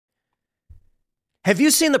Have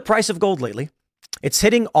you seen the price of gold lately? It's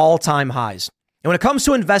hitting all-time highs. And when it comes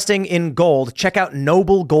to investing in gold, check out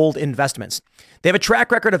Noble Gold Investments. They have a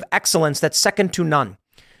track record of excellence that's second to none.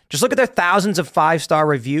 Just look at their thousands of five-star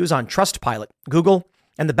reviews on Trustpilot, Google,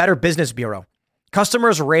 and the Better Business Bureau.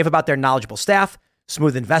 Customers rave about their knowledgeable staff,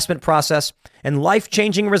 smooth investment process, and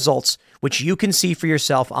life-changing results, which you can see for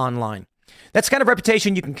yourself online. That's the kind of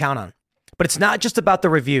reputation you can count on. But it's not just about the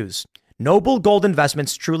reviews. Noble Gold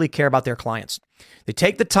Investments truly care about their clients. They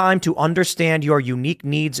take the time to understand your unique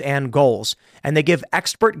needs and goals, and they give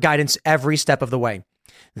expert guidance every step of the way.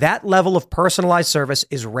 That level of personalized service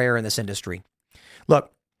is rare in this industry.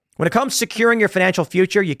 Look, when it comes to securing your financial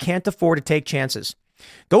future, you can't afford to take chances.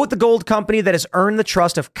 Go with the gold company that has earned the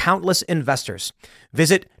trust of countless investors.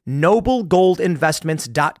 Visit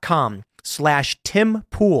noblegoldinvestments.com/Tim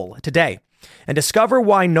Pool today and discover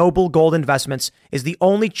why Noble Gold Investments is the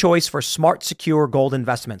only choice for smart, secure gold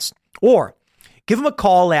investments. Or give them a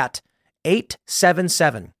call at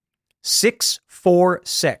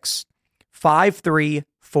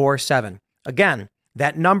 877-646-5347. Again,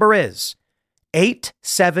 that number is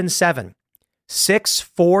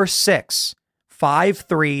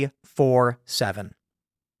 877-646-5347.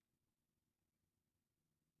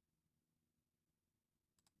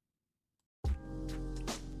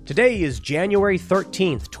 Today is January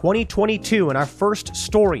 13th, 2022, and our first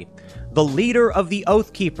story. The leader of the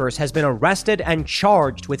Oath Keepers has been arrested and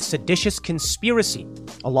charged with seditious conspiracy,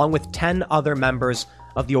 along with 10 other members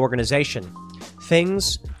of the organization.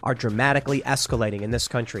 Things are dramatically escalating in this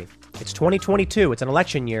country. It's 2022, it's an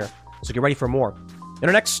election year, so get ready for more. In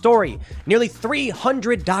our next story, nearly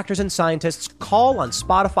 300 doctors and scientists call on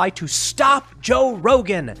Spotify to stop Joe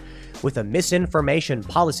Rogan with a misinformation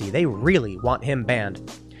policy. They really want him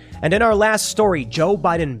banned. And in our last story, Joe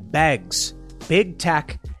Biden begs big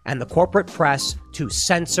tech and the corporate press to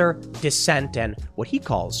censor dissent and what he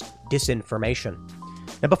calls disinformation.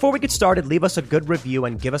 Now, before we get started, leave us a good review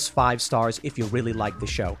and give us 5 stars if you really like the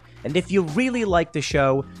show. And if you really like the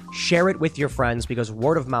show, share it with your friends because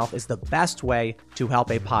word of mouth is the best way to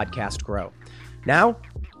help a podcast grow. Now,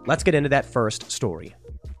 let's get into that first story.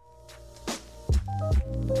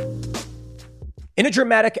 In a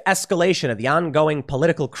dramatic escalation of the ongoing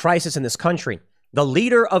political crisis in this country, the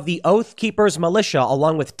leader of the Oath Keepers militia,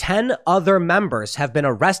 along with 10 other members, have been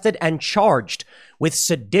arrested and charged with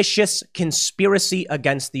seditious conspiracy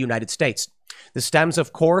against the United States. This stems,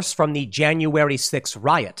 of course, from the January 6th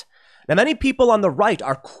riot. Now, many people on the right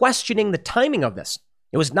are questioning the timing of this.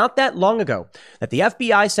 It was not that long ago that the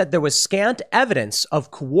FBI said there was scant evidence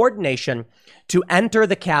of coordination to enter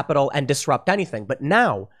the Capitol and disrupt anything. But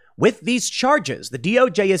now, with these charges, the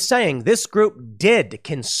DOJ is saying this group did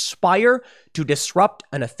conspire to disrupt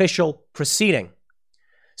an official proceeding.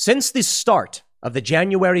 Since the start of the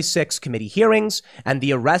January 6th committee hearings and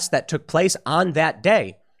the arrests that took place on that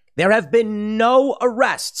day, there have been no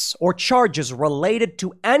arrests or charges related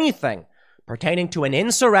to anything pertaining to an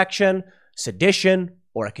insurrection, sedition,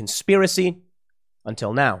 or a conspiracy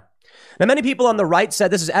until now. Now, many people on the right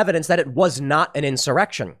said this is evidence that it was not an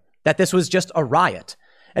insurrection, that this was just a riot.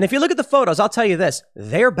 And if you look at the photos, I'll tell you this,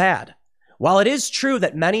 they're bad. While it is true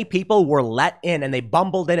that many people were let in and they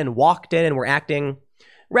bumbled in and walked in and were acting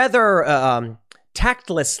rather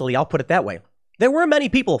tactlessly, I'll put it that way. There were many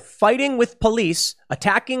people fighting with police,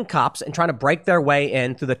 attacking cops, and trying to break their way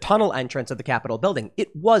in through the tunnel entrance of the Capitol building.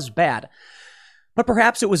 It was bad. But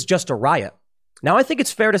perhaps it was just a riot. Now, I think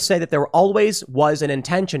it's fair to say that there always was an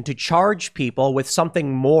intention to charge people with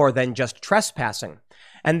something more than just trespassing.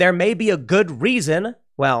 And there may be a good reason,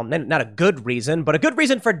 well, not a good reason, but a good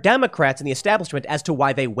reason for Democrats in the establishment as to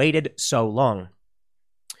why they waited so long.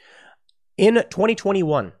 In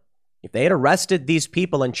 2021, if they had arrested these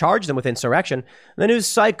people and charged them with insurrection, the news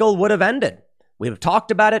cycle would have ended. We'd have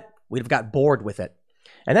talked about it. We'd have got bored with it.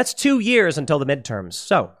 And that's 2 years until the midterms.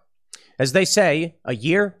 So, as they say, a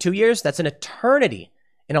year, 2 years, that's an eternity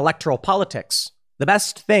in electoral politics. The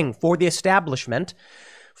best thing for the establishment,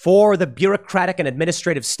 for the bureaucratic and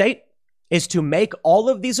administrative state, is to make all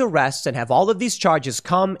of these arrests and have all of these charges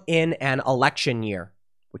come in an election year,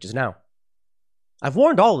 which is now. I've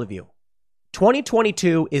warned all of you,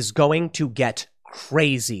 2022 is going to get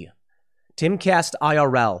crazy. Timcast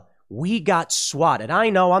IRL, we got swatted. I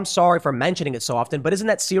know, I'm sorry for mentioning it so often, but isn't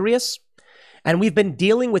that serious? And we've been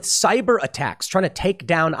dealing with cyber attacks, trying to take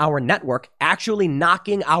down our network, actually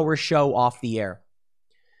knocking our show off the air.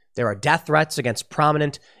 There are death threats against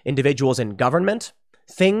prominent individuals in government.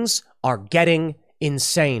 Things are getting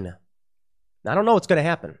insane. I don't know what's going to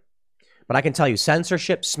happen, but I can tell you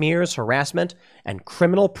censorship, smears, harassment, and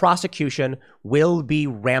criminal prosecution will be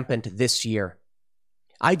rampant this year.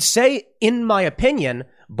 I'd say, in my opinion,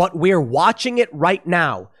 but we're watching it right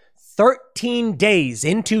now, 13 days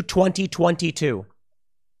into 2022.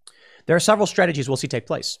 There are several strategies we'll see take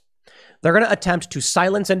place. They're going to attempt to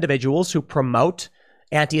silence individuals who promote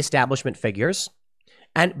anti-establishment figures,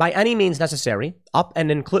 and by any means necessary, up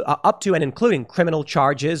to and including criminal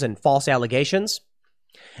charges and false allegations.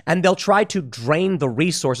 And they'll try to drain the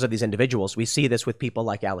resources of these individuals. We see this with people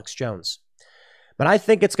like Alex Jones. But I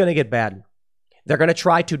think it's going to get bad. They're going to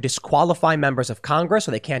try to disqualify members of Congress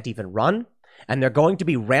so they can't even run. And they're going to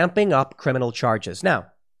be ramping up criminal charges. Now,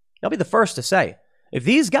 I'll be the first to say, if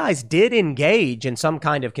these guys did engage in some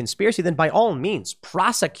kind of conspiracy, then by all means,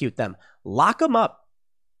 prosecute them. Lock them up.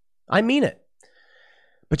 I mean it.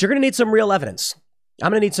 But you're going to need some real evidence.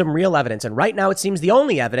 I'm going to need some real evidence. And right now, it seems the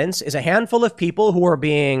only evidence is a handful of people who are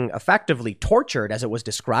being effectively tortured, as it was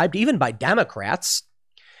described, even by Democrats.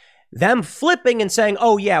 Them flipping and saying,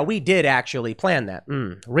 oh, yeah, we did actually plan that.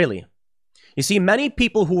 Really? You see, many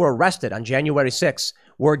people who were arrested on January 6th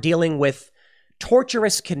were dealing with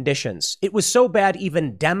torturous conditions. It was so bad,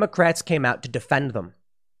 even Democrats came out to defend them.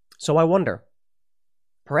 So I wonder,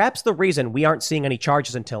 perhaps the reason we aren't seeing any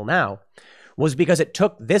charges until now was because it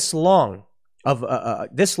took this long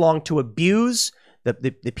to abuse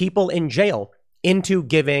the people in jail into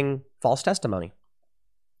giving false testimony.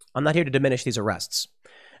 I'm not here to diminish these arrests.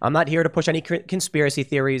 I'm not here to push any conspiracy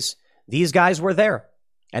theories. These guys were there.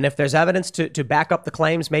 And if there's evidence to back up the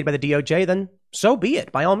claims made by the DOJ, then so be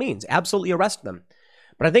it. By all means, absolutely arrest them.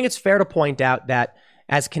 But I think it's fair to point out that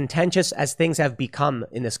as contentious as things have become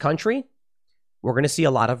in this country, we're going to see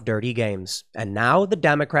a lot of dirty games. And now the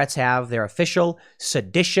Democrats have their official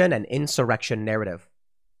sedition and insurrection narrative.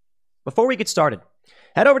 Before we get started,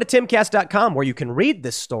 head over to timcast.com where you can read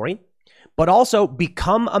this story, but also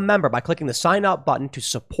become a member by clicking the sign up button to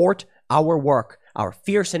support our work, our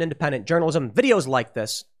fierce and independent journalism, videos like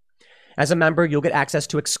this. As a member, you'll get access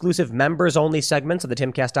to exclusive members-only segments of the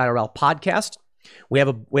Timcast IRL podcast. We had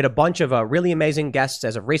a bunch of really amazing guests.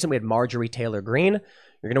 As of recent, we had Marjorie Taylor Greene.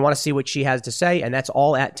 You're going to want to see what she has to say, and that's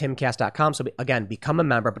all at timcast.com. So again, become a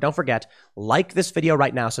member, but don't forget, like this video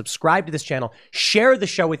right now, subscribe to this channel, share the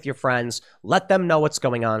show with your friends, let them know what's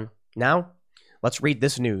going on. Now, let's read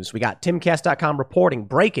this news. We got timcast.com reporting,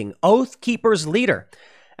 breaking, Oath Keepers leader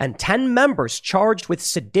and 10 members charged with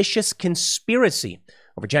seditious conspiracy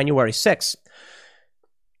over January 6th.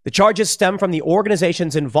 The charges stem from the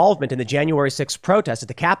organization's involvement in the January 6th protest at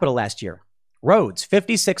the Capitol last year. Rhodes,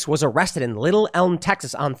 56, was arrested in Little Elm,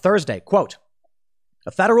 Texas on Thursday. Quote,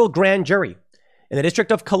 a federal grand jury in the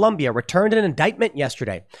District of Columbia returned an indictment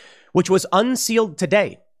yesterday, which was unsealed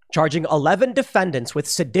today, charging 11 defendants with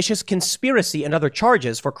seditious conspiracy and other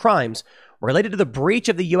charges for crimes related to the breach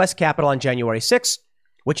of the U.S. Capitol on January 6th,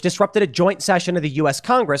 which disrupted a joint session of the U.S.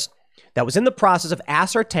 Congress that was in the process of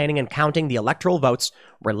ascertaining and counting the electoral votes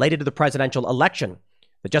related to the presidential election,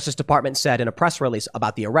 the Justice Department said in a press release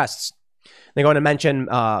about the arrests. They're going to mention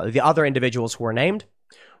the other individuals who were named.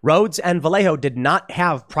 Rhodes and Vallejo did not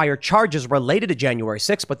have prior charges related to January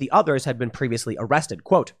 6th, but the others had been previously arrested.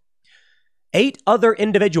 Quote, 8 other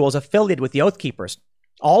individuals affiliated with the Oath Keepers,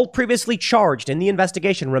 all previously charged in the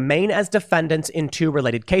investigation, remain as defendants in 2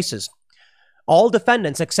 related cases. All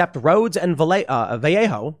defendants except Rhodes and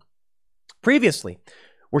Vallejo previously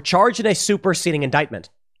were charged in a superseding indictment.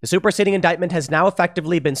 The superseding indictment has now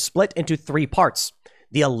effectively been split into 3 parts.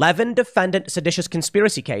 The 11-defendant seditious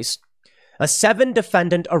conspiracy case, a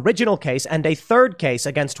 7-defendant original case, and a 3rd case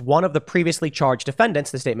against one of the previously charged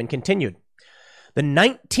defendants, the statement continued. The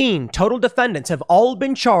 19 total defendants have all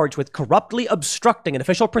been charged with corruptly obstructing an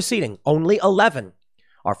official proceeding. Only 11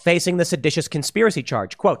 are facing the seditious conspiracy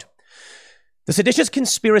charge. Quote, the seditious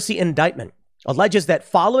conspiracy indictment alleges that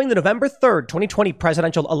following the November 3rd, 2020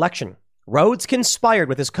 presidential election, Rhodes conspired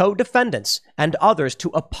with his co-defendants and others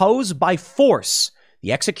to oppose by force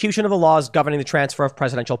the execution of the laws governing the transfer of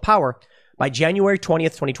presidential power by January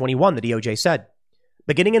 20th, 2021, the DOJ said.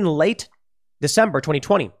 Beginning in late December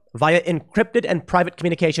 2020, via encrypted and private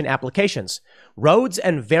communication applications, Rhodes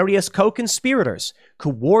and various co-conspirators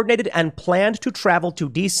coordinated and planned to travel to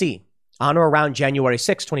D.C. on or around January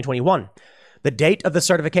 6, 2021, the date of the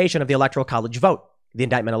certification of the Electoral College vote, the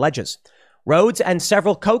indictment alleges. Rhodes and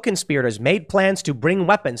several co-conspirators made plans to bring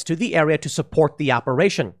weapons to the area to support the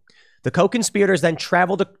operation. The co-conspirators then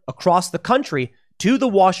traveled across the country to the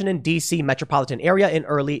Washington, D.C. metropolitan area in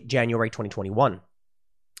early January 2021.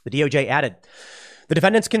 The DOJ added, the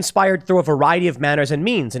defendants conspired through a variety of manners and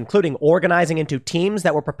means, including organizing into teams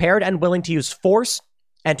that were prepared and willing to use force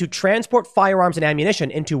and to transport firearms and ammunition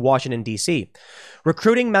into Washington, D.C.,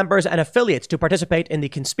 recruiting members and affiliates to participate in the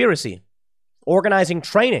conspiracy, organizing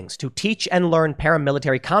trainings to teach and learn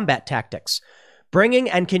paramilitary combat tactics, bringing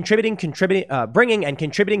and contributing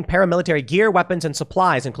paramilitary gear, weapons, and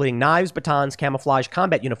supplies, including knives, batons, camouflage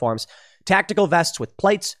combat uniforms, tactical vests with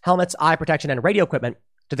plates, helmets, eye protection, and radio equipment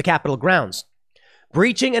to the Capitol grounds,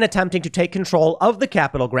 breaching and attempting to take control of the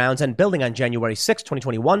Capitol grounds and building on January 6,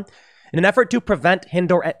 2021, in an effort to prevent,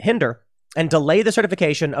 hinder, and delay the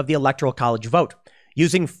certification of the Electoral College vote,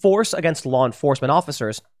 using force against law enforcement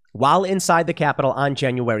officers while inside the Capitol on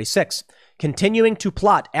January 6, continuing to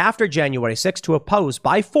plot after January 6 to oppose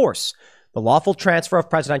by force the lawful transfer of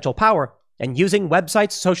presidential power, and using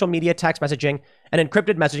websites, social media, text messaging, and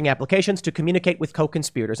encrypted messaging applications to communicate with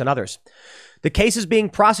co-conspirators and others. The case is being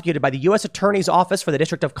prosecuted by the U.S. Attorney's Office for the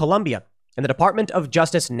District of Columbia and the Department of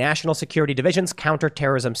Justice National Security Division's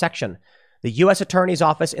Counterterrorism Section. The U.S. Attorney's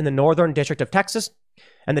Office in the Northern District of Texas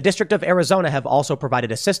and the District of Arizona have also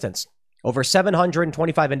provided assistance. Over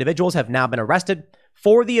 725 individuals have now been arrested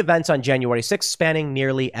for the events on January 6, spanning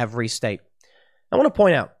nearly every state. I want to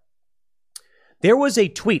point out, there was a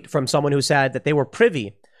tweet from someone who said that they were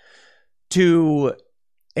privy to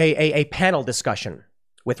a panel discussion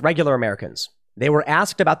with regular Americans. They were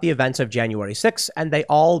asked about the events of January 6, and they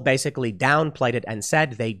all basically downplayed it and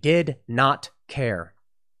said they did not care.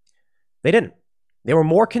 They didn't. They were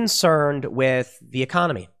more concerned with the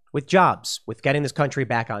economy, with jobs, with getting this country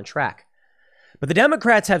back on track. But the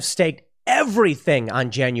Democrats have staked everything on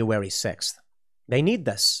January 6th. They need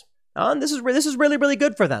this. And this is really, really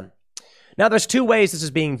good for them. Now, there's two ways this is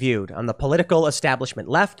being viewed. On the political establishment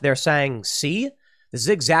left, they're saying, see, this is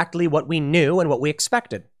exactly what we knew and what we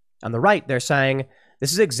expected. On the right, they're saying,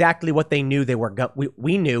 this is exactly what they knew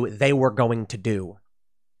we knew they were going to do.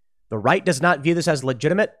 The right does not view this as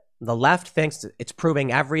legitimate. The left thinks it's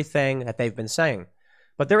proving everything that they've been saying.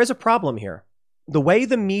 But there is a problem here. The way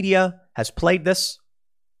the media has played this,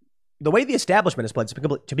 the way the establishment has played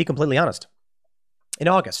this, to be completely honest. In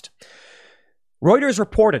August, Reuters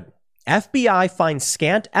reported FBI finds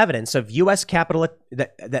scant evidence of U.S. Capitol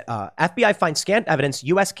FBI finds scant evidence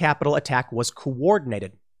U.S. Capitol attack was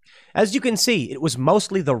coordinated. As you can see, it was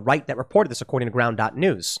mostly the right that reported this, according to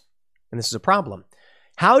Ground.News. And this is a problem.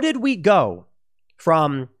 How did we go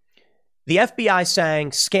from the FBI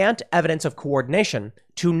saying scant evidence of coordination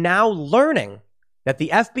to now learning that the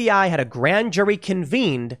FBI had a grand jury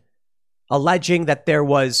convened alleging that there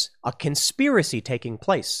was a conspiracy taking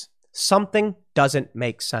place? Something doesn't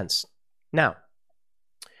make sense. Now,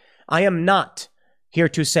 I am not here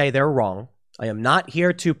to say they're wrong. I am not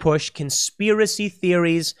here to push conspiracy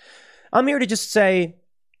theories. I'm here to just say,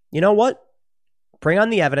 you know what? Bring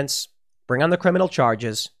on the evidence, bring on the criminal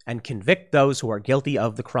charges, and convict those who are guilty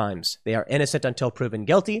of the crimes. They are innocent until proven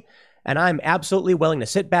guilty, and I'm absolutely willing to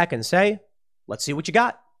sit back and say, let's see what you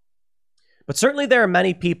got. But certainly there are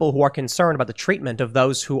many people who are concerned about the treatment of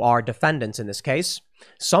those who are defendants in this case.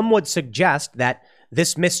 Some would suggest that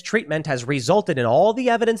this mistreatment has resulted in all the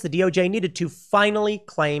evidence the DOJ needed to finally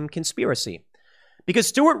claim conspiracy. Because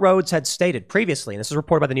Stewart Rhodes had stated previously, and this is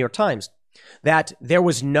reported by the New York Times, that there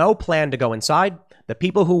was no plan to go inside. The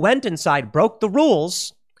people who went inside broke the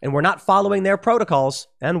rules and were not following their protocols.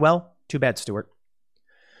 And well, too bad, Stewart.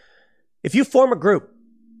 If you form a group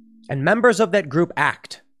and members of that group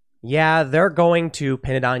act, yeah, they're going to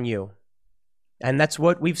pin it on you. And that's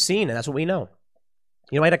what we've seen, and that's what we know.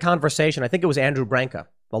 You know, I had a conversation, I think it was Andrew Branca,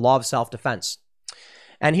 the law of self-defense.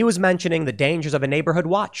 And he was mentioning the dangers of a neighborhood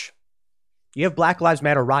watch. You have Black Lives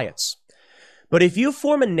Matter riots. But if you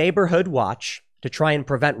form a neighborhood watch to try and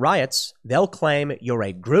prevent riots, they'll claim you're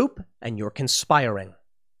a group and you're conspiring.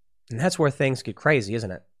 And that's where things get crazy,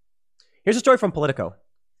 isn't it? Here's a story from Politico.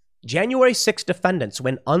 January 6 defendants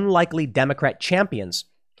win unlikely Democrat champions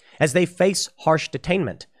as they face harsh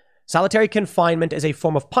detainment. Solitary confinement is a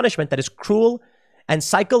form of punishment that is cruel and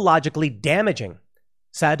psychologically damaging,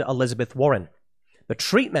 said Elizabeth Warren. The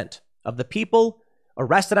treatment of the people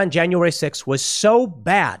arrested on January 6 was so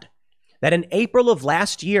bad that in April of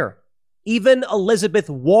last year, even Elizabeth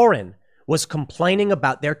Warren was complaining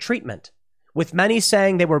about their treatment, with many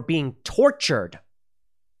saying they were being tortured.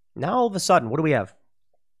 Now, all of a sudden, what do we have?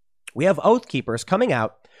 We have Oath Keepers coming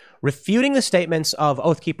out, refuting the statements of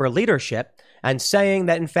Oath Keeper leadership and saying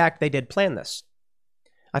that, in fact, they did plan this.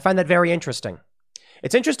 I find that very interesting.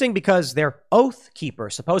 It's interesting because they're Oath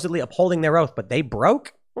Keepers, supposedly upholding their oath, but they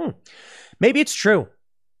broke? Maybe it's true.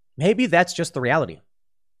 Maybe that's just the reality.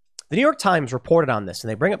 The New York Times reported on this, and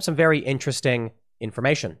they bring up some very interesting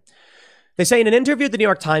information. They say in an interview with the New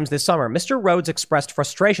York Times this summer, Mr. Rhodes expressed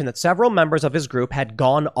frustration that several members of his group had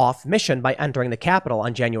gone off mission by entering the Capitol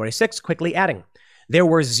on January 6, quickly adding, "There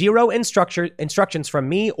were zero instructions from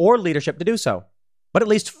me or leadership to do so." but at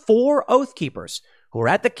least 4 Oath Keepers who were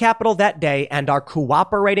at the Capitol that day and are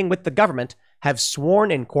cooperating with the government have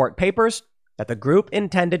sworn in court papers that the group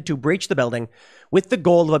intended to breach the building with the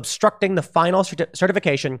goal of obstructing the final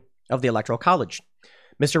certification of the Electoral College.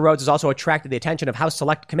 Mr. Rhodes has also attracted the attention of House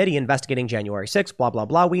Select Committee investigating January 6th, blah, blah,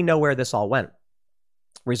 blah. We know where this all went.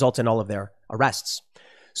 Results in all of their arrests.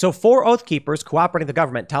 So 4 Oath Keepers cooperating with the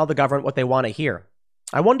government tell the government what they want to hear.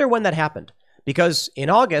 I wonder when that happened, because in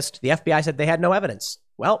August, the FBI said they had no evidence.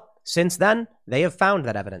 Well, since then, they have found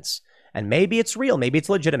that evidence. And maybe it's real. Maybe it's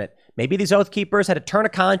legitimate. Maybe these Oath Keepers had a turn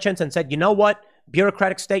of conscience and said, you know what,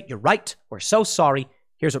 bureaucratic state, you're right. We're so sorry.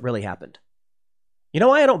 Here's what really happened. You know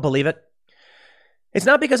why I don't believe it? It's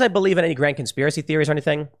not because I believe in any grand conspiracy theories or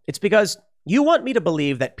anything. It's because you want me to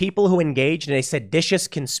believe that people who engaged in a seditious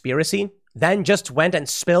conspiracy then just went and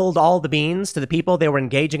spilled all the beans to the people they were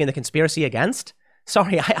engaging in the conspiracy against?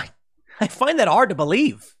 Sorry, I find that hard to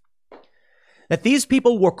believe. That these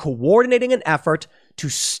people were coordinating an effort to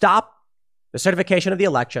stop the certification of the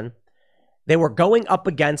election. They were going up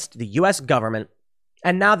against the U.S. government.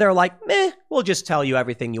 And now they're like, we'll just tell you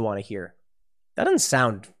everything you want to hear. That doesn't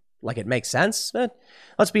sound like it makes sense. But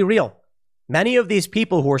let's be real. Many of these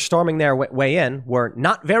people who were storming their way in were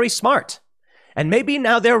not very smart. And maybe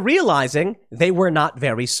now they're realizing they were not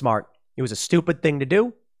very smart. It was a stupid thing to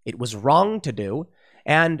do. It was wrong to do.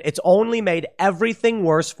 And it's only made everything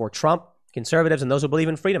worse for Trump, conservatives, and those who believe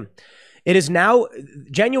in freedom. It is now,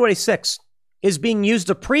 January 6th is being used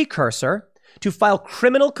as a precursor to file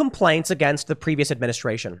criminal complaints against the previous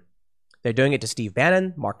administration. They're doing it to Steve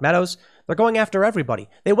Bannon, Mark Meadows. They're going after everybody.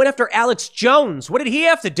 They went after Alex Jones. What did he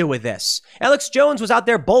have to do with this? Alex Jones was out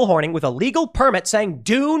there bullhorning with a legal permit saying,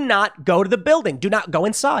 do not go to the building. Do not go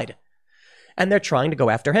inside. And they're trying to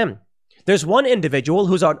go after him. There's one individual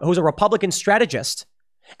who's a Republican strategist,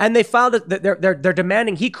 and they filed that they're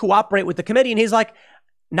demanding he cooperate with the committee. And he's like,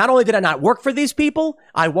 not only did I not work for these people,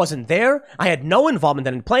 I wasn't there. I had no involvement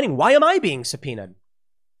in planning. Why am I being subpoenaed?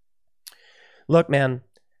 Look, man,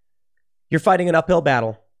 you're fighting an uphill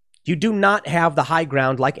battle. You do not have the high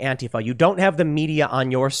ground like Antifa. You don't have the media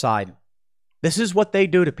on your side. This is what they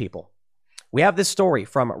do to people. We have this story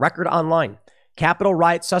from Record Online. Capitol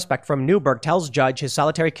riot suspect from Newburgh tells judge his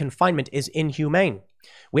solitary confinement is inhumane.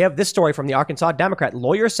 We have this story from the Arkansas Democrat.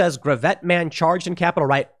 Lawyer says Gravette man charged in Capitol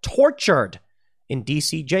riot tortured in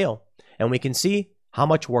D.C. jail. And we can see how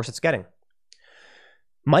much worse it's getting.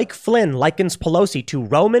 Mike Flynn likens Pelosi to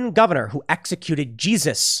Roman governor who executed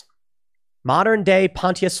Jesus. Modern day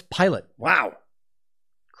Pontius Pilate. Wow.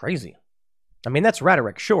 Crazy. I mean, that's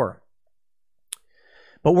rhetoric, sure.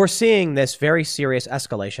 But we're seeing this very serious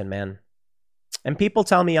escalation, man. And people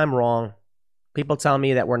tell me I'm wrong. People tell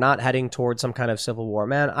me that we're not heading towards some kind of civil war.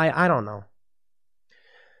 Man, I don't know.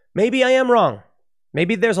 Maybe I am wrong.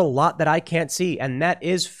 Maybe there's a lot that I can't see, and that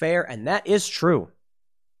is fair, and that is true.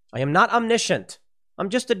 I am not omniscient. I'm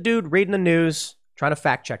just a dude reading the news, trying to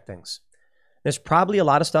fact check things. There's probably a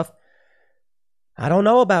lot of stuff I don't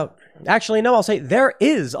know about. Actually, no, I'll say there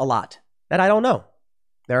is a lot that I don't know.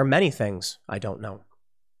 There are many things I don't know.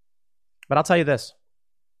 But I'll tell you this.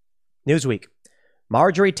 Newsweek.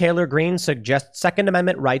 Marjorie Taylor Greene suggests Second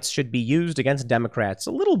Amendment rights should be used against Democrats.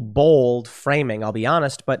 A little bold framing, I'll be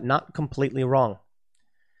honest, but not completely wrong.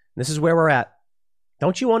 This is where we're at.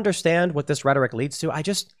 Don't you understand what this rhetoric leads to?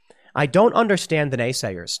 I don't understand the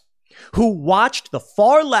naysayers who watched the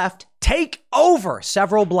far left take over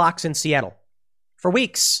several blocks in Seattle for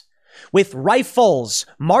weeks with rifles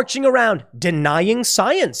marching around, denying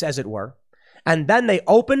science, as it were. And then they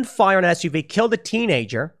opened fire on an SUV, killed a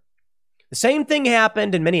teenager. The same thing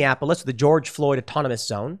happened in Minneapolis, the George Floyd Autonomous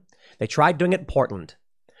Zone. They tried doing it in Portland.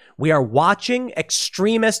 We are watching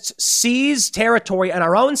extremists seize territory in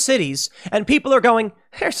our own cities, and people are going,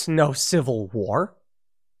 there's no civil war.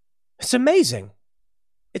 It's amazing.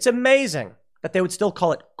 It's amazing that they would still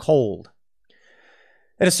call it cold.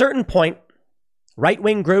 At a certain point,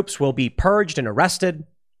 right-wing groups will be purged and arrested.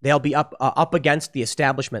 They'll be up against the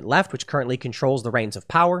establishment left, which currently controls the reins of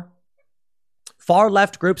power. Far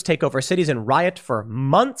left groups take over cities and riot for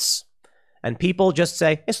months, and people just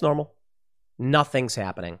say, it's normal. Nothing's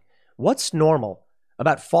happening. What's normal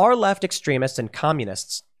about far left extremists and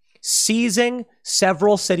communists seizing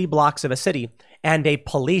several city blocks of a city and a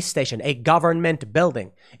police station, a government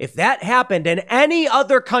building? If that happened in any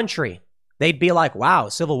other country, they'd be like, wow,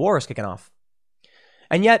 civil war is kicking off.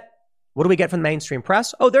 And yet, what do we get from the mainstream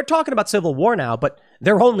press? Oh, they're talking about civil war now, but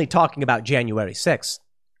they're only talking about January 6th.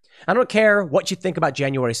 I don't care what you think about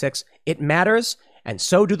January 6th. It matters, and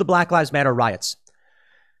so do the Black Lives Matter riots.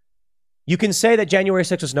 You can say that January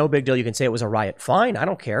 6th was no big deal. You can say it was a riot. Fine, I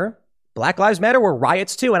don't care. Black Lives Matter were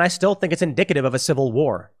riots too, and I still think it's indicative of a civil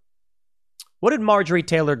war. What did Marjorie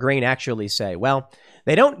Taylor Greene actually say? Well,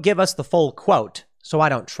 they don't give us the full quote, so I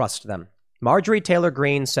don't trust them. Marjorie Taylor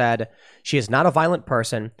Greene said she is not a violent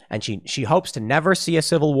person, and she hopes to never see a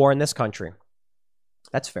civil war in this country.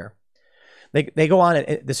 That's fair. They go on,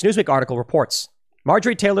 this Newsweek article reports,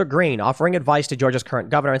 Marjorie Taylor Greene offering advice to Georgia's current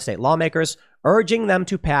governor and state lawmakers, urging them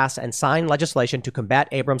to pass and sign legislation to combat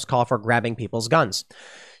Abrams' call for grabbing people's guns.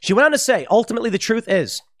 She went on to say, ultimately, the truth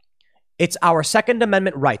is, it's our Second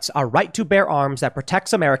Amendment rights, our right to bear arms that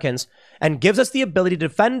protects Americans and gives us the ability to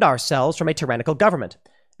defend ourselves from a tyrannical government.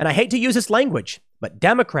 And I hate to use this language, but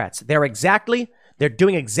Democrats, they're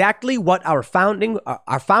doing exactly what our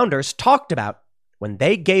founders talked about when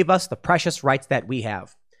they gave us the precious rights that we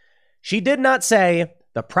have. She did not say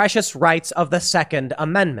the precious rights of the Second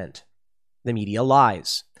Amendment. The media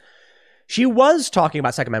lies. She was talking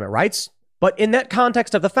about Second Amendment rights, but in that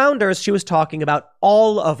context of the founders, she was talking about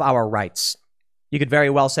all of our rights. You could very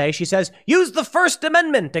well say, she says, use the First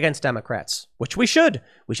Amendment against Democrats, which we should.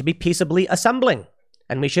 We should be peaceably assembling,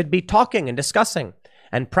 and we should be talking and discussing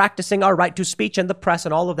and practicing our right to speech and the press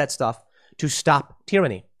and all of that stuff to stop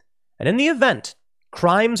tyranny. And in the event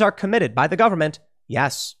crimes are committed by the government,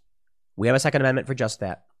 yes, we have a Second Amendment for just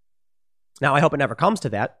that. Now, I hope it never comes to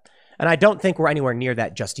that, and I don't think we're anywhere near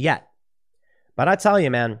that just yet. But I tell you,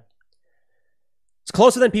 man, it's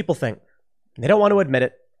closer than people think. They don't want to admit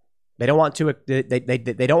it. They don't want to.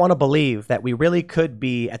 They don't want to believe that we really could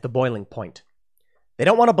be at the boiling point. They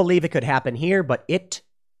don't want to believe it could happen here, but it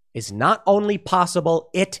is not only possible,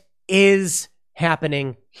 it is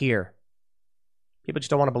happening here. People just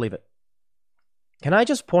don't want to believe it. Can I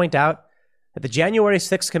just point out that the January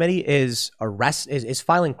 6th committee is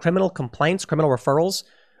filing criminal complaints, criminal referrals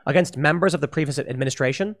against members of the previous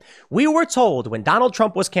administration? We were told when Donald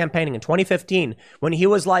Trump was campaigning in 2015, when he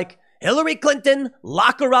was like, Hillary Clinton,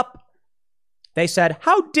 lock her up. They said,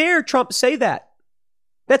 how dare Trump say that?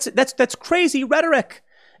 That's crazy rhetoric.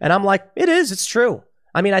 And I'm like, it is. It's true.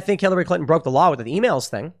 I mean, I think Hillary Clinton broke the law with the emails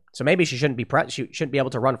thing, so maybe she shouldn't be able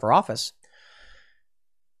to run for office.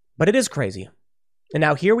 But it is crazy. And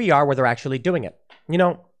now here we are where they're actually doing it. You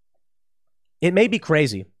know, it may be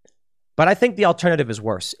crazy, but I think the alternative is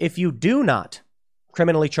worse. If you do not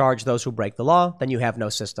criminally charge those who break the law, then you have no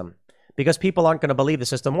system, because people aren't going to believe the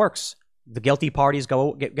system works. The guilty parties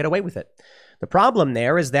get away with it. The problem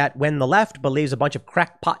there is that when the left believes a bunch of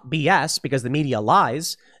crackpot BS because the media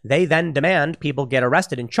lies, they then demand people get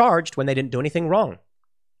arrested and charged when they didn't do anything wrong.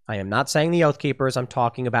 I am not saying the Oath Keepers. I'm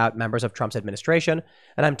talking about members of Trump's administration,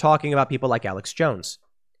 and I'm talking about people like Alex Jones,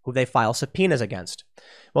 who they file subpoenas against.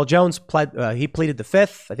 Well, Jones pleaded the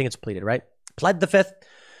fifth. I think it's pleaded, right? Pled the fifth.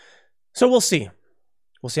 So we'll see.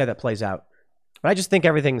 We'll see how that plays out. But I just think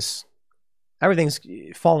everything's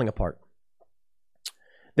falling apart.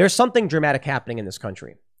 There's something dramatic happening in this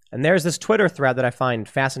country. And there's this Twitter thread that I find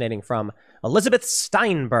fascinating from Elizabeth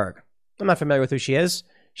Steinberg. I'm not familiar with who she is.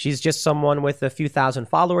 She's just someone with a few thousand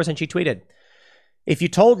followers, and she tweeted, if you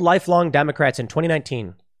told lifelong Democrats in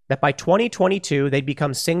 2019 that by 2022 they'd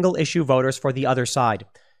become single-issue voters for the other side,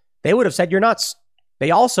 they would have said you're nuts.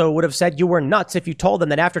 They also would have said you were nuts if you told them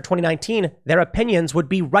that after 2019, their opinions would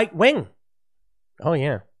be right-wing. Oh,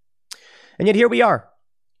 yeah. And yet here we are.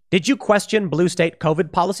 Did you question blue state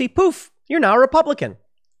COVID policy? Poof, you're now a Republican.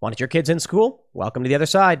 Wanted your kids in school? Welcome to the other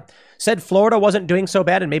side. Said Florida wasn't doing so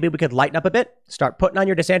bad and maybe we could lighten up a bit? Start putting on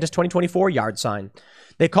your DeSantis 2024 yard sign.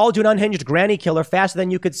 They called you an unhinged granny killer faster than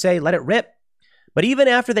you could say, let it rip. But even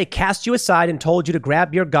after they cast you aside and told you to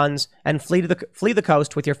grab your guns and flee the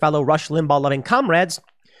coast with your fellow Rush Limbaugh-loving comrades,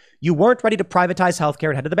 you weren't ready to privatize healthcare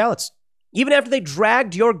and head to the ballots. Even after they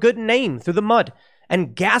dragged your good name through the mud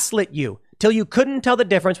and gaslit you till you couldn't tell the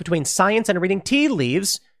difference between science and reading tea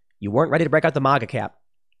leaves, you weren't ready to break out the MAGA cap.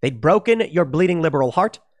 They'd broken your bleeding liberal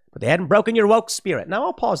heart, but they hadn't broken your woke spirit. Now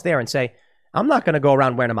I'll pause there and say, I'm not going to go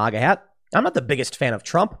around wearing a MAGA hat. I'm not the biggest fan of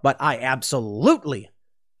Trump, but I absolutely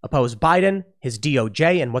oppose Biden, his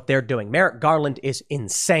DOJ, and what they're doing. Merrick Garland is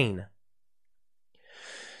insane.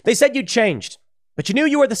 They said you'd changed, but you knew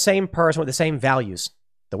you were the same person with the same values.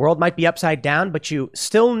 The world might be upside down, but you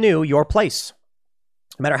still knew your place.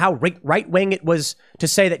 No matter how right-wing it was to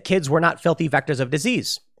say that kids were not filthy vectors of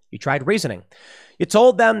disease. You tried reasoning. You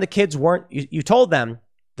told them the kids weren't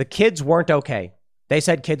okay. They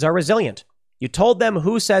said kids are resilient. You told them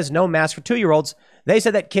who says no mask for 2-year-olds. They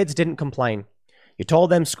said that kids didn't complain. You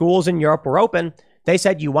told them schools in Europe were open. They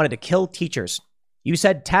said you wanted to kill teachers. You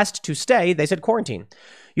said test to stay. They said quarantine.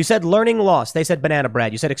 You said learning loss. They said banana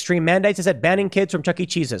bread. You said extreme mandates. They said banning kids from Chuck E.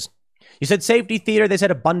 Cheese's. You said safety theater. They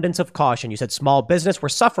said abundance of caution. You said small business were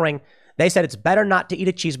suffering. They said it's better not to eat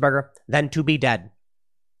a cheeseburger than to be dead.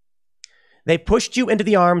 They pushed you into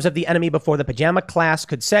the arms of the enemy before the pajama class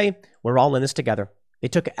could say, we're all in this together. They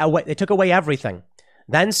took away everything,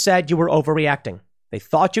 then said you were overreacting. They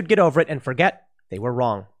thought you'd get over it and forget they were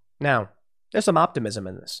wrong. Now, there's some optimism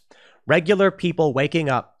in this. Regular people waking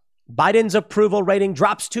up. Biden's approval rating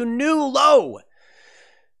drops to new low.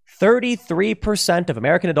 33% of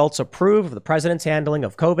American adults approve of the president's handling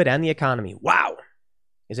of COVID and the economy. Wow.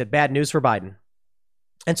 Is it bad news for Biden?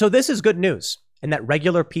 And so this is good news in that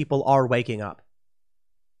regular people are waking up.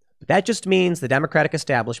 But that just means the Democratic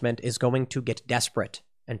establishment is going to get desperate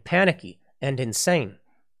and panicky and insane.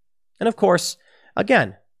 And of course,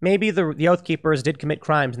 again, maybe the Oath Keepers did commit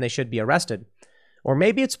crimes and they should be arrested. Or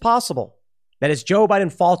maybe it's possible that as Joe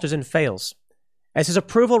Biden falters and fails, as his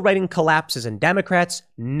approval rating collapses and Democrats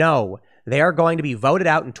know they are going to be voted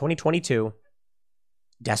out in 2022,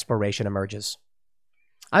 desperation emerges.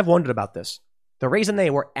 I've wondered about this. The reason they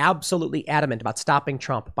were absolutely adamant about stopping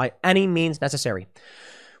Trump by any means necessary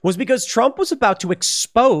was because Trump was about to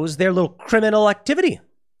expose their little criminal activity.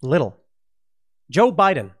 Joe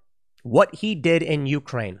Biden, what he did in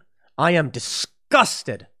Ukraine, I am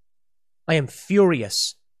disgusted. I am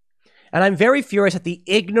furious. And I'm very furious at the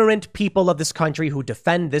ignorant people of this country who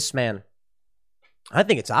defend this man. I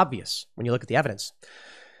think it's obvious when you look at the evidence.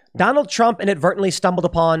 Donald Trump inadvertently stumbled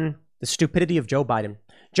upon the stupidity of Joe Biden.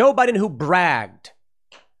 Joe Biden, who bragged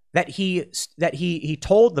that he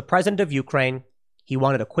told the president of Ukraine he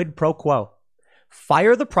wanted a quid pro quo.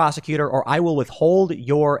 Fire the prosecutor or I will withhold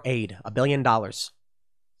your aid, $1 billion.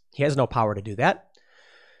 He has no power to do that.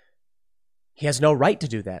 He has no right to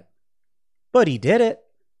do that. But he did it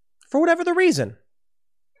for whatever the reason.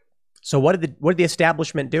 So what did the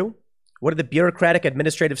establishment do? What did the bureaucratic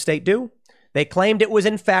administrative state do? They claimed it was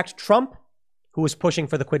in fact Trump who was pushing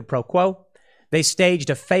for the quid pro quo. They staged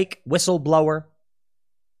a fake whistleblower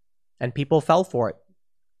and people fell for it.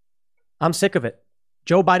 I'm sick of it.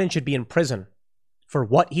 Joe Biden should be in prison for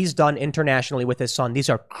what he's done internationally with his son. These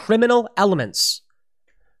are criminal elements.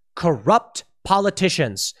 Corrupt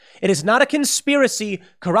politicians. It is not a conspiracy.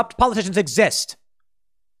 Corrupt politicians exist.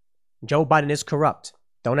 Joe Biden is corrupt.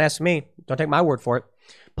 Don't ask me. Don't take my word for it.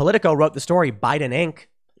 Politico wrote the story Biden Inc.,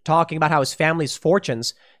 talking about how his family's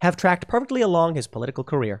fortunes have tracked perfectly along his political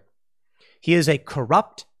career. He is a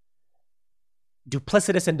corrupt,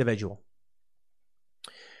 duplicitous individual.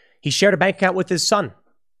 He shared a bank account with his son.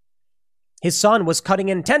 His son was cutting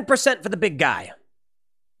in 10% for the big guy.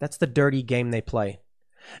 That's the dirty game they play.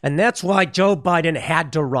 And that's why Joe Biden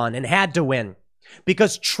had to run and had to win.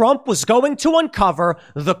 Because Trump was going to uncover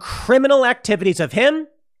the criminal activities of him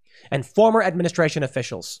and former administration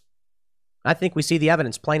officials. I think we see the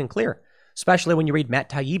evidence plain and clear, especially when you read Matt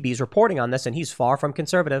Taibbi's reporting on this, and he's far from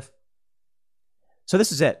conservative. So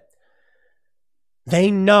this is it. They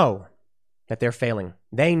know that they're failing.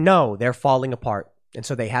 They know they're falling apart. And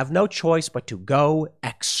so they have no choice but to go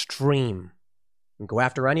extreme and go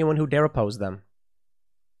after anyone who dare oppose them.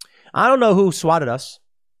 I don't know who swatted us.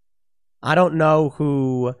 I don't know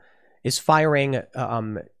who is firing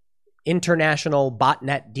international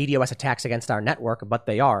botnet DDoS attacks against our network, but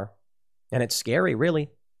they are. And it's scary, really.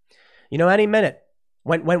 You know, any minute.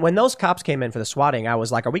 When those cops came in for the swatting, I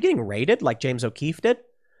was like, are we getting raided like James O'Keefe did?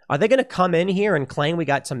 Are they going to come in here and claim we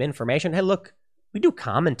got some information? Hey, look, we do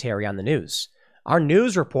commentary on the news. Our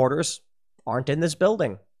news reporters aren't in this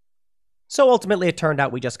building. So ultimately, it turned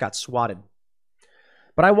out we just got swatted.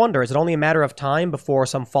 But I wonder, is it only a matter of time before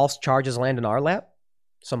some false charges land in our lap?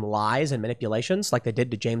 Some lies and manipulations like they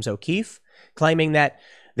did to James O'Keefe, claiming that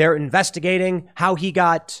they're investigating how he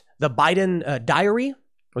got the Biden diary.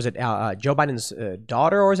 Was it Joe Biden's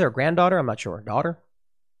daughter or is it her granddaughter? I'm not sure. Daughter?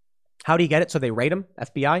 How did he get it? So they raid him,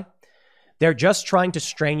 FBI? They're just trying to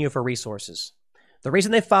strain you for resources. The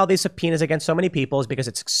reason they filed these subpoenas against so many people is because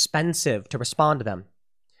it's expensive to respond to them.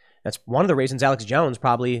 That's one of the reasons Alex Jones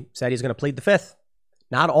probably said he's going to plead the fifth.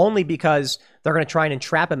 Not only because they're going to try and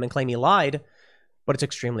entrap him and claim he lied, but it's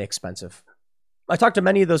extremely expensive. I talked to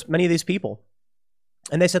many of these people,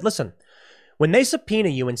 and they said, listen, when they subpoena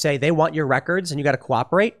you and say they want your records and you got to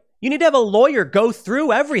cooperate, you need to have a lawyer go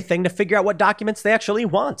through everything to figure out what documents they actually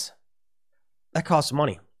want. That costs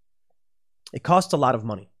money. It costs a lot of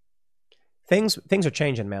money. Things are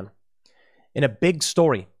changing, man. In a big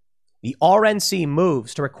story, the RNC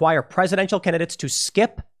moves to require presidential candidates to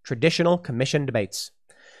skip traditional commission debates.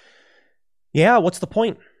 Yeah, what's the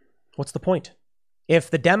point? What's the point?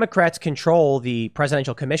 If the Democrats control the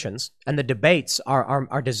presidential commissions and the debates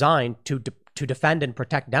are designed to defend and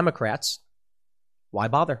protect Democrats, why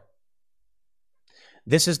bother?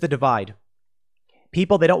 This is the divide.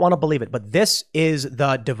 People, they don't want to believe it, but this is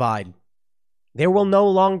the divide. There will no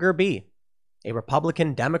longer be a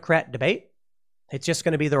Republican-Democrat debate. It's just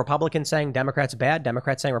going to be the Republicans saying Democrats bad,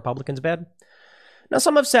 Democrats saying Republicans bad. Now,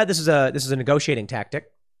 some have said this is a negotiating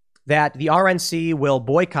tactic, that the RNC will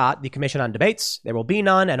boycott the Commission on Debates. There will be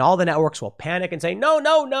none, and all the networks will panic and say, no,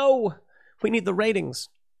 no, no, we need the ratings.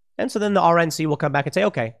 And so then the RNC will come back and say,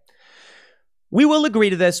 okay, we will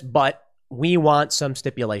agree to this, but we want some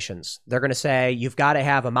stipulations. They're going to say, you've got to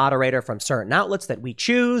have a moderator from certain outlets that we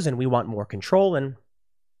choose, and we want more control, and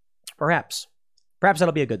perhaps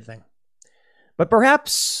that'll be a good thing. But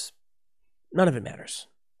perhaps none of it matters.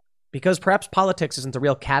 Because perhaps politics isn't the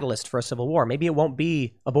real catalyst for a civil war. Maybe it won't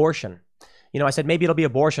be abortion. I said maybe it'll be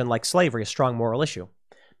abortion like slavery, a strong moral issue.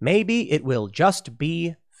 Maybe it will just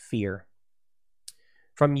be fear.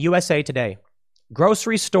 From USA Today,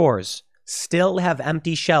 grocery stores still have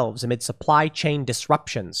empty shelves amid supply chain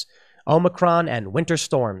disruptions, Omicron, and winter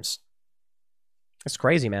storms. It's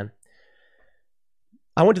crazy, man.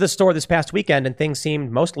 I went to the store this past weekend and things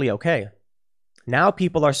seemed mostly okay. Now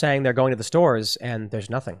people are saying they're going to the stores and there's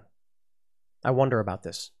nothing. I wonder about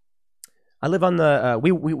this. I live on the,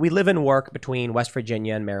 we live and work between West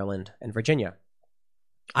Virginia and Maryland and Virginia.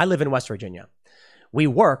 I live in West Virginia. We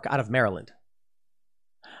work out of Maryland.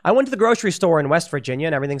 I went to the grocery store in West Virginia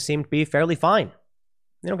and everything seemed to be fairly fine.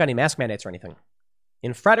 They don't got any mask mandates or anything.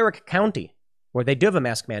 In Frederick County, where they do have a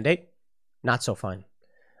mask mandate, not so fine.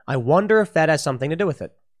 I wonder if that has something to do with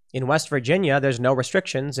it. In West Virginia, there's no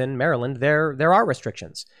restrictions. In Maryland, there are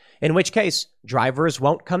restrictions. In which case, drivers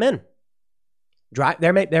won't come in.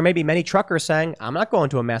 There may be many truckers saying, I'm not going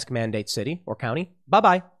to a mask mandate city or county.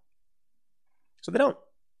 Bye-bye. So they don't.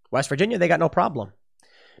 West Virginia, they got no problem.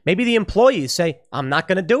 Maybe the employees say, I'm not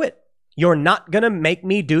going to do it. You're not going to make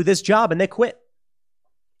me do this job, and they quit.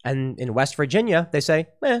 And in West Virginia, they say,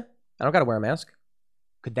 I don't got to wear a mask.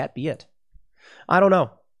 Could that be it? I don't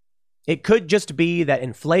know. It could just be that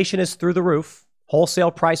inflation is through the roof.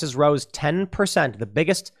 Wholesale prices rose 10%, the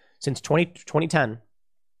biggest since 2010.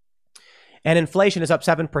 And inflation is up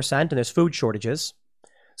 7%, and there's food shortages.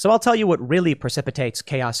 So I'll tell you what really precipitates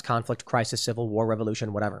chaos, conflict, crisis, civil war,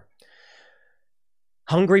 revolution, whatever.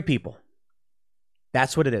 Hungry people.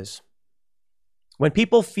 That's what it is. When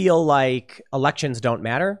people feel like elections don't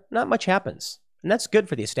matter, not much happens. And that's good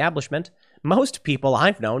for the establishment. Most people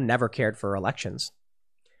I've known never cared for elections.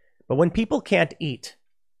 But when people can't eat,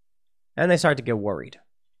 then they start to get worried.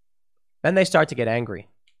 Then they start to get angry.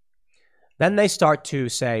 Then they start to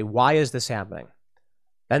say, why is this happening?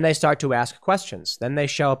 Then they start to ask questions. Then they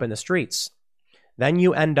show up in the streets. Then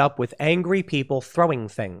you end up with angry people throwing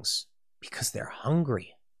things because they're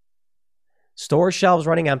hungry. Store shelves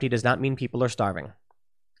running empty does not mean people are starving.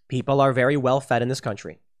 People are very well fed in this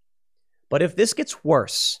country. But if this gets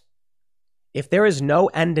worse, if there is no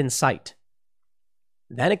end in sight,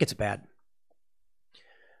 then it gets bad.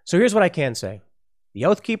 So here's what I can say. The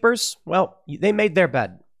Oath Keepers, well, they made their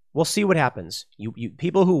bed. We'll see what happens. You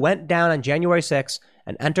people who went down on January 6th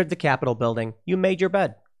and entered the Capitol building, you made your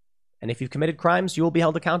bed. And if you've committed crimes, you will be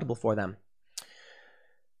held accountable for them.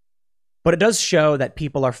 But it does show that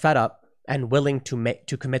people are fed up and willing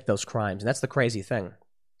to commit those crimes. And that's the crazy thing.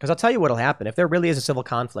 Because I'll tell you what will happen. If there really is a civil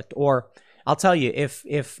conflict, or I'll tell you,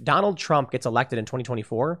 if Donald Trump gets elected in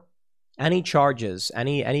 2024, any charges,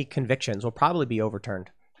 any convictions will probably be overturned.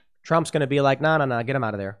 Trump's going to be like, no, get him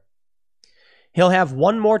out of there. He'll have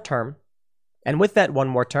one more term, and with that one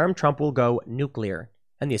more term, Trump will go nuclear,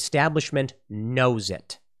 and the establishment knows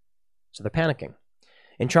it. So they're panicking.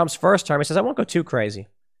 In Trump's first term, he says, I won't go too crazy,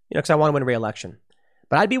 because I want to win re-election.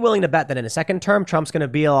 But I'd be willing to bet that in a second term, Trump's going to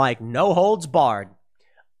be like, no holds barred.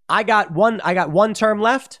 I got one term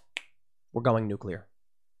left. We're going nuclear.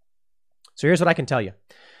 So here's what I can tell you.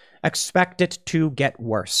 Expect it to get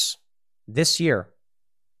worse. This year,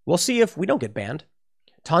 we'll see if we don't get banned.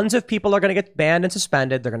 Tons of people are going to get banned and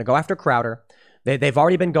suspended. They're going to go after Crowder. They've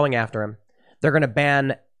already been going after him. They're going to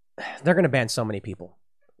ban so many people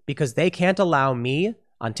because they can't allow me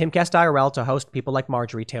on Timcast IRL to host people like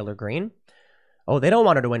Marjorie Taylor Greene. Oh, they don't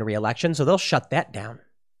want her to win re-election, so they'll shut that down.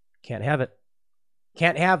 Can't have it.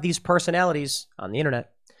 Can't have these personalities on the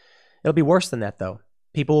internet. It'll be worse than that, though.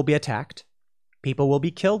 People will be attacked. People will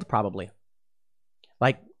be killed, probably.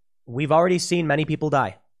 Like, we've already seen many people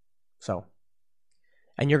die. So,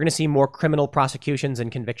 and you're going to see more criminal prosecutions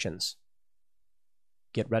and convictions.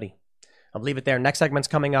 Get ready. I'll leave it there. Next segment's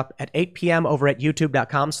coming up at 8 p.m. over at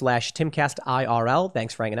youtube.com/TimcastIRL.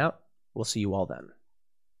 Thanks for hanging out. We'll see you all then.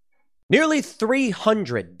 Nearly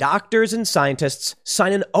 300 doctors and scientists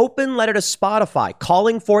sign an open letter to Spotify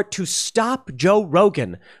calling for it to stop Joe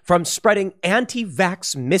Rogan from spreading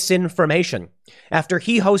anti-vax misinformation after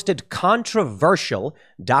he hosted controversial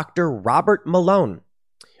Dr. Robert Malone.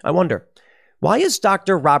 I wonder, why is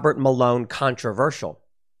Dr. Robert Malone controversial?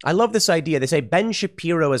 I love this idea. They say Ben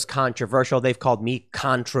Shapiro is controversial. They've called me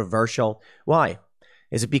controversial. Why?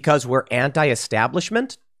 Is it because we're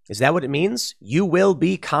anti-establishment? Is that what it means? You will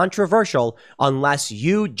be controversial unless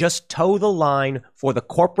you just toe the line for the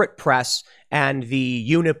corporate press and the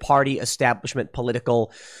uniparty establishment,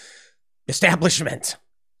 political establishment.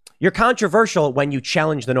 You're controversial when you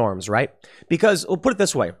challenge the norms, right? Because we'll put it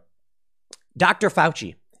this way. Dr.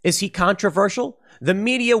 Fauci, is he controversial? The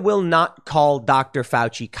media will not call Dr.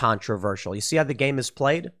 Fauci controversial. You see how the game is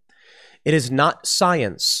played? It is not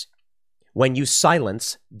science when you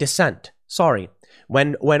silence dissent. Sorry.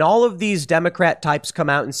 When all of these Democrat types come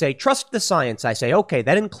out and say, trust the science, I say, okay,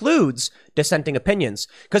 that includes dissenting opinions.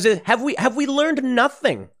 Because have we learned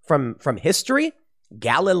nothing from history?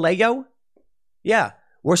 Galileo? Yeah,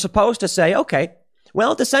 we're supposed to say, okay,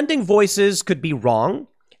 well, dissenting voices could be wrong,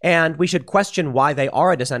 and we should question why they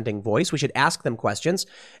are a dissenting voice. We should ask them questions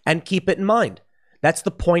and keep it in mind. That's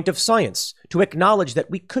the point of science, to acknowledge that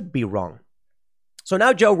we could be wrong. So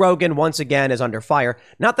now Joe Rogan once again is under fire.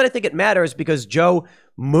 Not that I think it matters, because Joe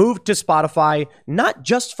moved to Spotify not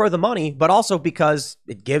just for the money, but also because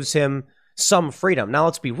it gives him some freedom. Now,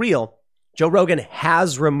 let's be real. Joe Rogan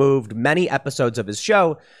has removed many episodes of his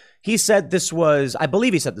show. He said this was, I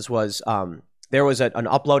believe he said this was, there was an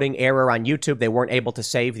uploading error on YouTube. They weren't able to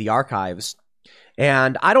save the archives.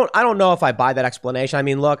 And I don't know if I buy that explanation. I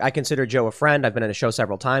mean, look, I consider Joe a friend. I've been on his show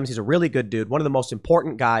several times. He's a really good dude, one of the most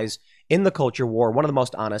important guys in the culture war, one of the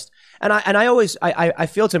most honest. And I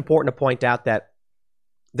feel it's important to point out that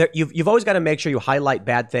you've always got to make sure you highlight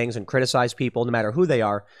bad things and criticize people, no matter who they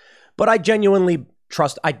are. But I genuinely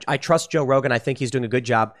trust Joe Rogan. I think he's doing a good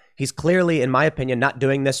job. He's clearly, in my opinion, not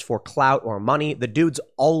doing this for clout or money. The dude's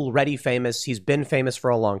already famous. He's been famous for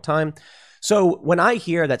a long time. So when I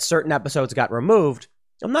hear that certain episodes got removed,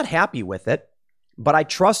 I'm not happy with it, but I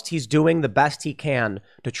trust he's doing the best he can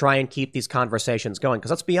to try and keep these conversations going. Because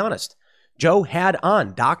let's be honest, Joe had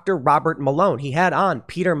on Dr. Robert Malone. He had on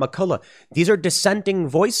Peter McCullough. These are dissenting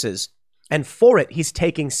voices, and for it, he's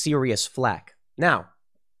taking serious flack. Now,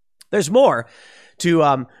 there's more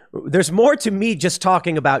to me just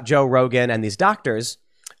talking about Joe Rogan and these doctors.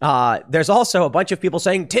 There's also a bunch of people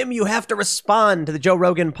saying, Tim, you have to respond to the Joe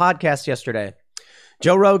Rogan podcast yesterday.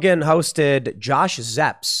 Joe Rogan hosted Josh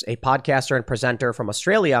Zepps, a podcaster and presenter from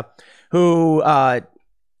Australia, who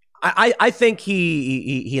I think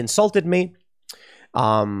he insulted me.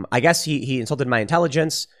 I guess he insulted my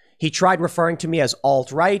intelligence. He tried referring to me as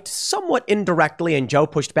alt-right, somewhat indirectly, and Joe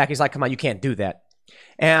pushed back. He's like, come on, you can't do that.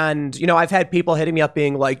 And, you know, I've had people hitting me up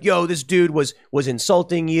being like, yo, this dude was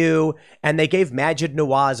insulting you. And they gave Majid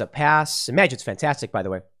Nawaz a pass. And Majid's fantastic, by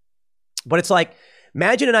the way. But it's like,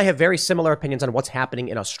 Majid and I have very similar opinions on what's happening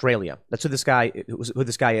in Australia. That's who this guy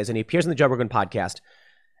is. And he appears in the Joe Rogan podcast.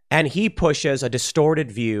 And he pushes a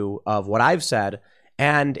distorted view of what I've said.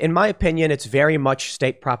 And in my opinion, it's very much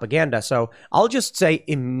state propaganda. So I'll just say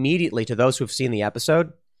immediately to those who've seen the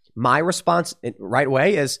episode, my response right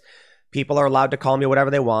away is, people are allowed to call me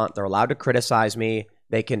whatever they want. They're allowed to criticize me.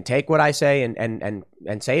 They can take what I say and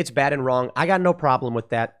say it's bad and wrong. I got no problem with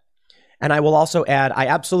that. And I will also add, I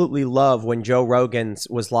absolutely love when Joe Rogan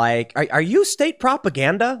was like, are you state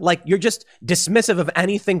propaganda? Like, you're just dismissive of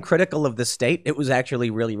anything critical of the state. It was actually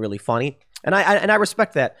really, really funny. And I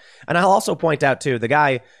respect that. And I'll also point out, too, the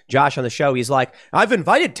guy, Josh, on the show, he's like, I've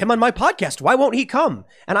invited Tim on my podcast. Why won't he come?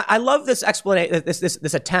 And I love this explanation,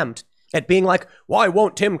 this attempt at being like, why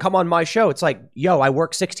won't Tim come on my show? It's like, yo, I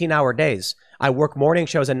work 16-hour days. I work morning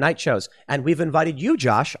shows and night shows. And we've invited you,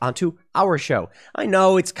 Josh, onto our show. I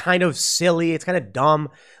know it's kind of silly. It's kind of dumb.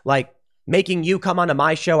 Like, making you come onto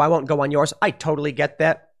my show. I won't go on yours. I totally get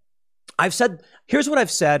that. Here's what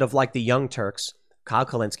I've said of like the Young Turks, Kyle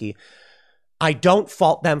Kalinske. I don't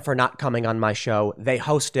fault them for not coming on my show. They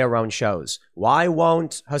host their own shows. Why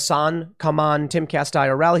won't Hassan come on Timcast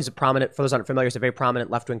IRL? He's a prominent, for those aren't familiar, he's a very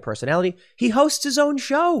prominent left-wing personality. He hosts his own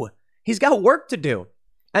show. He's got work to do.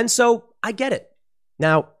 And so I get it.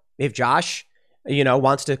 Now, if Josh,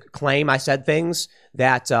 wants to claim I said things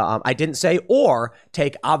that I didn't say, or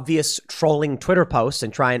take obvious trolling Twitter posts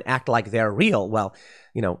and try and act like they're real, well,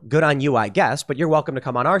 good on you, I guess, but you're welcome to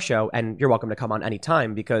come on our show, and you're welcome to come on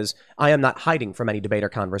anytime, because I am not hiding from any debate or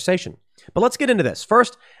conversation. But let's get into this.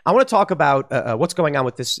 First, I want to talk about what's going on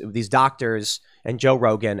with these doctors and Joe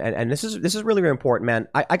Rogan, and this is really, really important, man.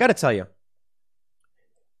 I got to tell you,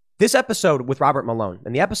 This episode with Robert Malone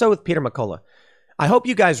and the episode with Peter McCullough, I hope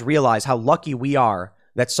you guys realize how lucky we are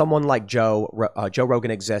that someone like Joe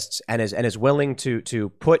Rogan exists and is willing to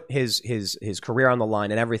put his career on the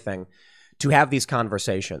line and everything to have these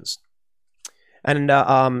conversations. And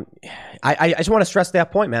I just want to stress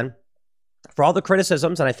that point, man. For all the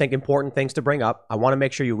criticisms and I think important things to bring up, I want to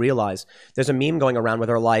make sure you realize there's a meme going around where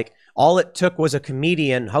they're like, all it took was a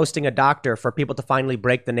comedian hosting a doctor for people to finally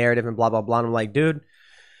break the narrative and blah, blah, blah. And I'm like, dude,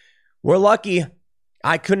 we're lucky.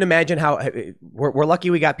 I couldn't imagine how we're lucky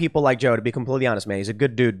we got people like Joe, to be completely honest, man. He's a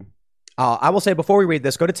good dude. I will say before we read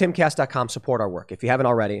this, go to timcast.com, support our work. If you haven't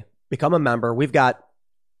already, become a member. We've got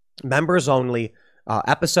members only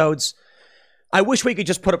episodes. I wish we could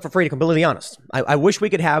just put up for free, to be completely honest. I wish we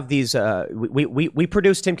could have these. We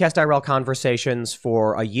produced Timcast IRL conversations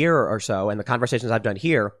for a year or so, and the conversations I've done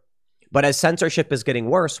here. But as censorship is getting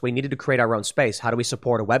worse, we needed to create our own space. How do we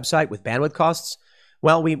support a website with bandwidth costs?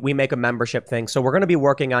 Well, we make a membership thing. So we're going to be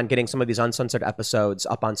working on getting some of these uncensored episodes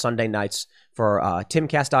up on Sunday nights for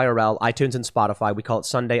Timcast IRL, iTunes, and Spotify. We call it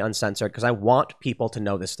Sunday Uncensored because I want people to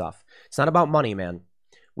know this stuff. It's not about money, man.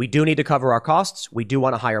 We do need to cover our costs. We do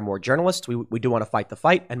want to hire more journalists. We do want to fight the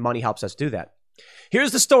fight, and money helps us do that.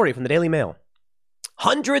 Here's the story from the Daily Mail.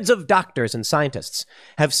 Hundreds of doctors and scientists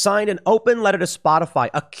have signed an open letter to Spotify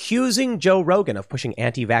accusing Joe Rogan of pushing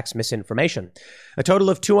anti-vax misinformation. A total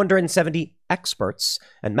of 270 experts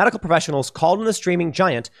and medical professionals called on the streaming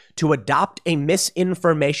giant to adopt a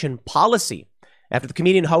misinformation policy after the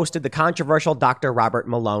comedian hosted the controversial Dr. Robert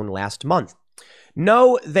Malone last month.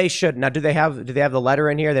 No, they should. Now, do they have the letter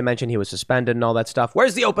in here? They mentioned he was suspended and all that stuff.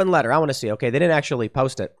 Where's the open letter? I want to see. Okay, they didn't actually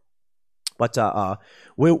post it. But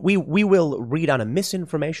we will read on a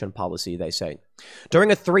misinformation policy, they say.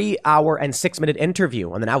 During a 3-hour and 6-minute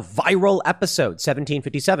interview on the now viral episode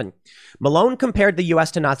 1757, Malone compared the U.S.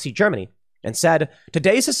 to Nazi Germany and said,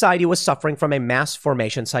 today's society was suffering from a mass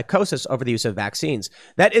formation psychosis over the use of vaccines.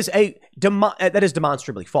 That is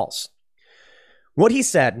demonstrably false. What he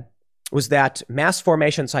said was that mass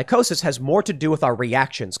formation psychosis has more to do with our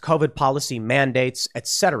reactions, COVID policy, mandates,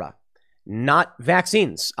 etc., not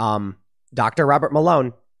vaccines. Dr. Robert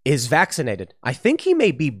Malone is vaccinated. I think he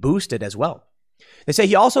may be boosted as well. They say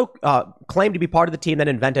he also claimed to be part of the team that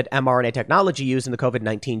invented mRNA technology used in the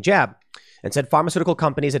COVID-19 jab and said pharmaceutical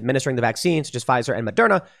companies administering the vaccines, such as Pfizer and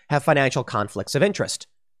Moderna, have financial conflicts of interest.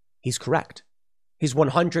 He's correct. He's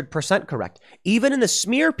 100% correct. Even in the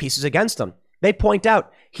smear pieces against him, they point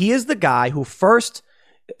out he is the guy who first,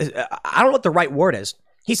 I don't know what the right word is.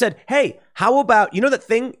 He said, hey, how about, you know that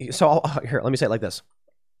thing? So here, let me say it like this.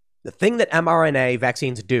 The thing that mRNA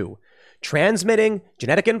vaccines do, transmitting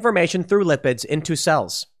genetic information through lipids into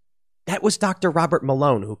cells. That was Dr. Robert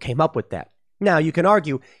Malone who came up with that. Now, you can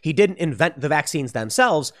argue he didn't invent the vaccines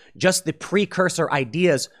themselves, just the precursor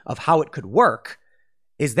ideas of how it could work.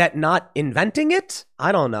 Is that not inventing it?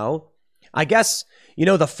 I don't know. I guess,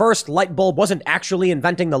 the first light bulb wasn't actually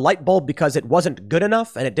inventing the light bulb because it wasn't good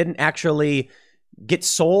enough and it didn't actually get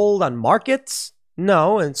sold on markets.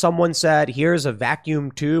 No, and someone said, here's a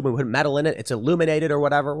vacuum tube and we put metal in it. It's illuminated or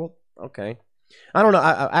whatever. Well, okay. I don't know.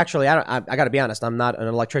 I got to be honest. I'm not an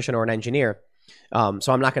electrician or an engineer. So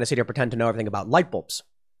I'm not going to sit here and pretend to know everything about light bulbs.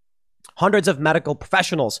 Hundreds of medical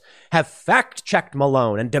professionals have fact-checked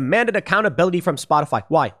Malone and demanded accountability from Spotify.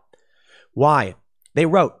 Why? They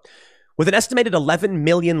wrote, with an estimated 11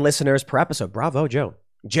 million listeners per episode. Bravo, Joe.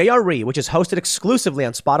 JRE, which is hosted exclusively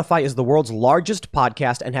on Spotify, is the world's largest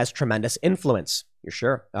podcast and has tremendous influence. You're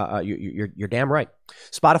sure? You're damn right.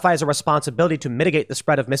 Spotify has a responsibility to mitigate the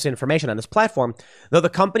spread of misinformation on its platform, though the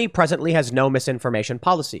company presently has no misinformation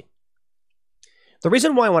policy. The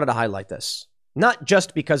reason why I wanted to highlight this, not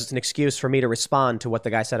just because it's an excuse for me to respond to what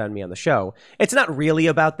the guy said on me on the show. It's not really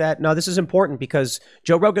about that. No, this is important because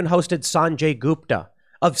Joe Rogan hosted Sanjay Gupta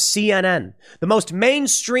of CNN, the most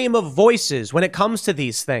mainstream of voices when it comes to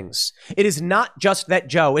these things. It is not just that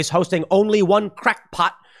Joe is hosting only one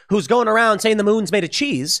crackpot who's going around saying the moon's made of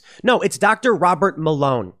cheese. No, it's Dr. Robert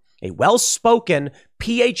Malone, a well-spoken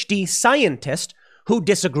PhD scientist who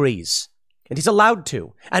disagrees. And he's allowed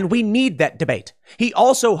to. And we need that debate. He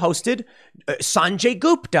also hosted Sanjay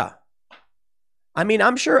Gupta. I mean,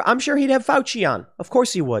 I'm sure he'd have Fauci on. Of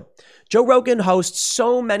course he would. Joe Rogan hosts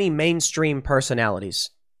so many mainstream personalities.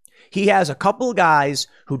 He has a couple guys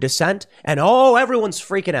who dissent and everyone's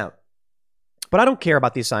freaking out. But I don't care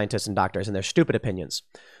about these scientists and doctors and their stupid opinions.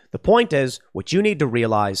 The point is, what you need to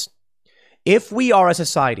realize, if we are a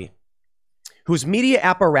society whose media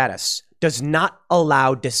apparatus does not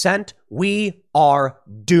allow dissent, we are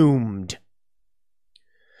doomed.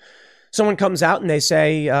 Someone comes out and they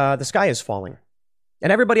say the sky is falling.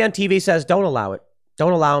 And everybody on TV says, don't allow it.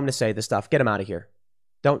 Don't allow him to say this stuff. Get him out of here.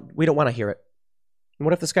 We don't want to hear it. And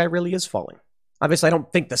what if the sky really is falling? Obviously, I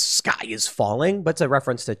don't think the sky is falling, but it's a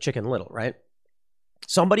reference to Chicken Little, right?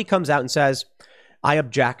 Somebody comes out and says, I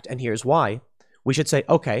object, and here's why. We should say,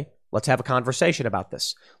 okay, let's have a conversation about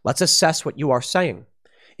this. Let's assess what you are saying.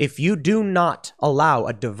 If you do not allow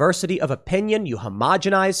a diversity of opinion, you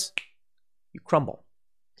homogenize, you crumble.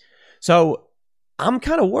 So I'm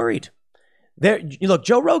kind of worried. Look,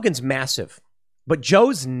 Joe Rogan's massive, but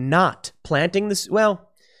Joe's not planting this. Well,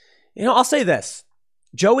 I'll say this.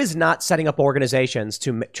 Joe is not setting up organizations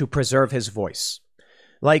to preserve his voice.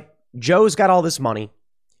 Like, Joe's got all this money.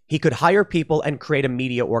 He could hire people and create a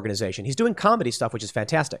media organization. He's doing comedy stuff, which is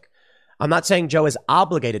fantastic. I'm not saying Joe is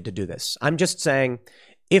obligated to do this. I'm just saying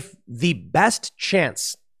if the best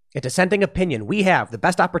chance at dissenting opinion we have, the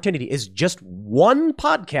best opportunity is just one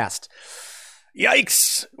podcast,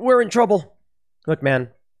 yikes, we're in trouble. Look, man,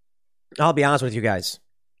 I'll be honest with you guys.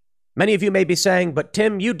 Many of you may be saying, but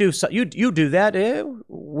Tim, you do that.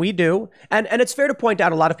 We do. And it's fair to point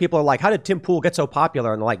out a lot of people are like, how did Tim Pool get so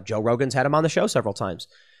popular? And they're like, Joe Rogan's had him on the show several times.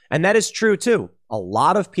 And that is true, too. A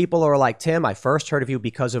lot of people are like, Tim, I first heard of you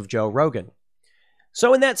because of Joe Rogan.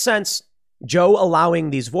 So in that sense, Joe allowing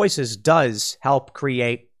these voices does help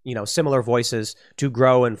create, similar voices to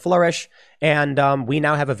grow and flourish. And we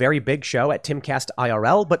now have a very big show at Timcast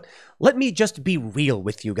IRL. But let me just be real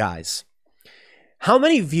with you guys. How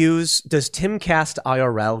many views does Timcast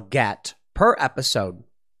IRL get per episode?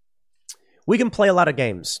 We can play a lot of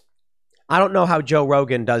games. I don't know how Joe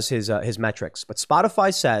Rogan does his metrics, but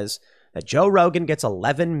Spotify says that Joe Rogan gets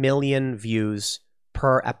 11 million views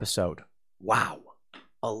per episode. Wow.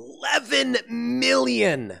 11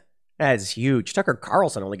 million. That is huge. Tucker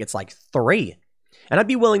Carlson only gets like 3. And I'd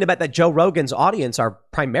be willing to bet that Joe Rogan's audience are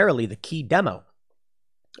primarily the key demo.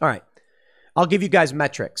 All right. I'll give you guys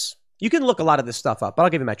metrics. You can look a lot of this stuff up, but I'll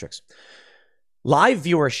give you metrics. Live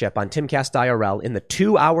viewership on Timcast IRL in the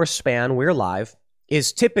 2-hour span we're live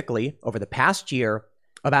is typically, over the past year,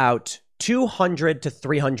 about 200 to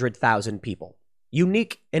 300,000 people.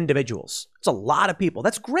 Unique individuals. It's a lot of people.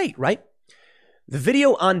 That's great, right? The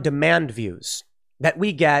video on demand views that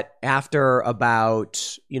we get after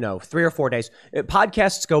about, 3 or 4 days.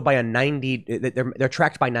 Podcasts go by they're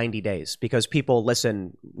tracked by 90 days because people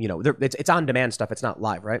listen, it's on demand stuff. It's not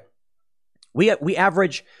live, right? We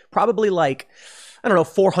average probably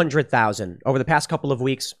 400,000 over the past couple of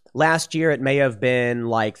weeks. Last year, it may have been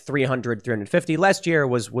like 300, 350. Last year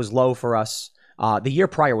was low for us. The year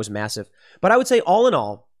prior was massive. But I would say all in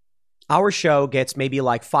all, our show gets maybe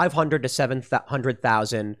like 500 to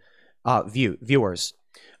 700,000 viewers.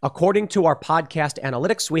 According to our podcast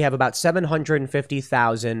analytics, we have about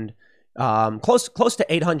 750,000, close to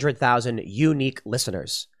 800,000 unique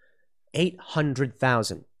listeners.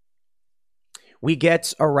 800,000. We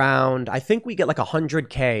get around, I think we get like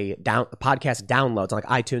 100K podcast downloads on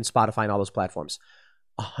like iTunes, Spotify, and all those platforms.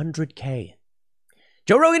 100K.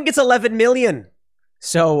 Joe Rogan gets 11 million.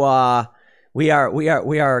 So we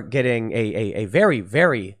are getting a very,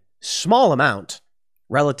 very small amount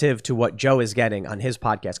relative to what Joe is getting on his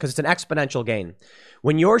podcast because it's an exponential gain.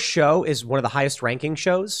 When your show is one of the highest ranking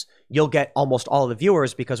shows, you'll get almost all of the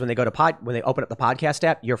viewers because when they open up the podcast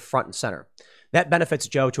app, you're front and center. That benefits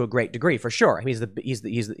Joe to a great degree, for sure. He's the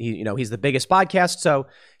biggest podcast, so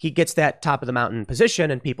he gets that top of the mountain position,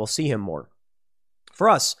 and people see him more. For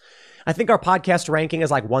us, I think our podcast ranking is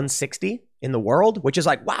like 160 in the world, which is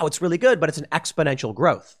like, wow, it's really good, but it's an exponential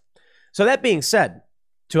growth. So that being said,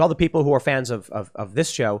 to all the people who are fans of this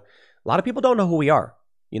show, a lot of people don't know who we are.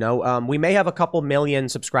 We may have a couple million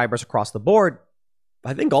subscribers across the board.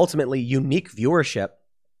 I think ultimately unique viewership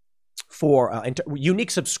unique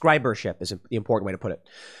subscribership is the important way to put it.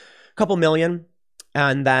 A couple million.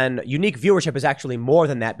 And then unique viewership is actually more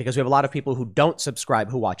than that because we have a lot of people who don't subscribe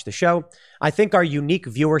who watch the show. I think our unique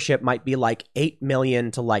viewership might be like 8 million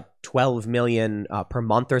to like 12 million per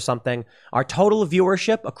month or something. Our total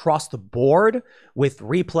viewership across the board with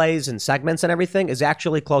replays and segments and everything is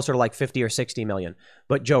actually closer to like 50 or 60 million.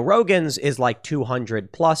 But Joe Rogan's is like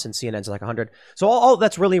 200 plus and CNN's like 100. So all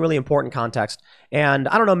that's really, really important context. And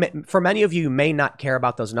I don't know, for many of you may not care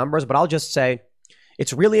about those numbers, but I'll just say,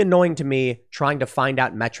 it's really annoying to me trying to find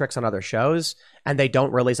out metrics on other shows, and they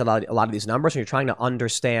don't release a lot of these numbers, and you're trying to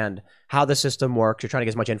understand how the system works. You're trying to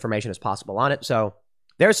get as much information as possible on it. So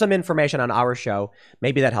there's some information on our show.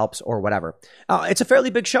 Maybe that helps or whatever. It's a fairly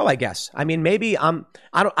big show, I guess. I mean, maybe I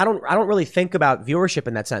don't really think about viewership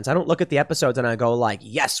in that sense. I don't look at the episodes and I go like,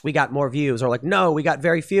 yes, we got more views, or like, no, we got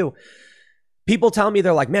very few. People tell me,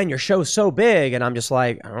 they're like, man, your show's so big. And I'm just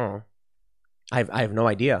like, I don't know. I have no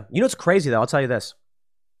idea. What's crazy though? I'll tell you this.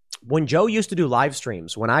 when Joe used to do live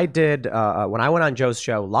streams, when I went on Joe's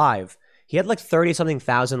show live, he had like 30-something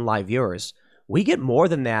thousand live viewers. We get more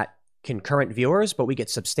than that concurrent viewers, but we get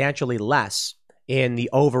substantially less in the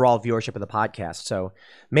overall viewership of the podcast. So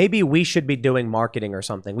maybe we should be doing marketing or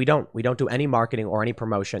something. We don't do any marketing or any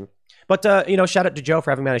promotion. But, shout out to Joe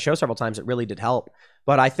for having me on his show several times. It really did help.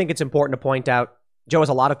 But I think it's important to point out, Joe has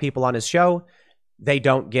a lot of people on his show. They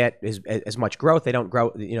don't get as much growth. They don't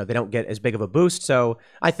grow, they don't get as big of a boost. So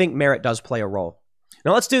I think merit does play a role.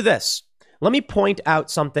 Now let's do this. Let me point out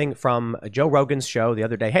something from Joe Rogan's show the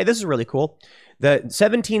other day. Hey, this is really cool. The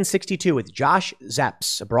 1762 with Josh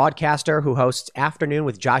Zepps, a broadcaster who hosts Afternoon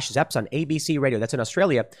with Josh Zepps on ABC Radio. That's in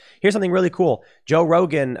Australia. Here's something really cool. Joe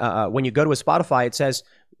Rogan, when you go to his Spotify, it says,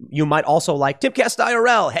 you might also like Timcast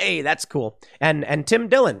IRL. Hey, that's cool. And Tim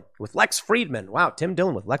Dillon with Lex Friedman. Wow, Tim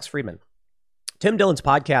Dillon with Lex Friedman. Tim Dillon's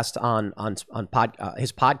podcast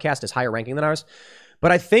his podcast is higher ranking than ours.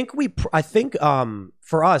 But I think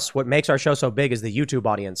for us, what makes our show so big is the YouTube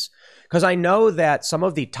audience. Because I know that some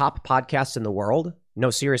of the top podcasts in the world, no,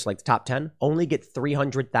 seriously, like the top 10, only get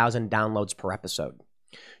 300,000 downloads per episode.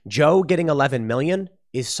 Joe getting 11 million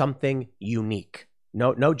is something unique.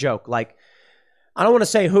 No joke. Like, I don't want to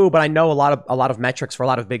say who, but I know a lot of metrics for a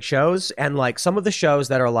lot of big shows. And like some of the shows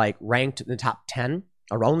that are like ranked in the top 10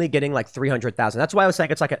 are only getting like 300,000. That's why I was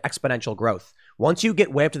saying it's like an exponential growth. Once you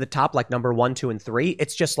get way up to the top, like number 1, 2, and 3,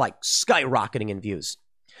 it's just like skyrocketing in views.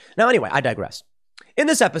 Now, anyway, I digress. In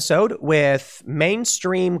this episode with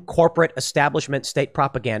mainstream corporate establishment state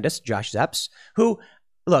propagandist Josh Zepps, who,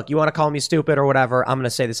 look, you want to call me stupid or whatever, I'm going to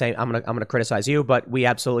say the same. I'm going to criticize you, but we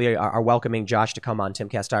absolutely are welcoming Josh to come on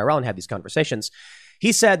Timcast IRL and have these conversations.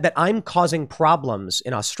 He said that I'm causing problems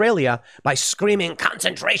in Australia by screaming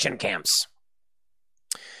concentration camps.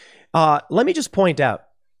 Let me just point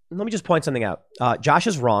something out. Josh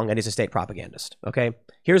is wrong and he's a state propagandist, okay?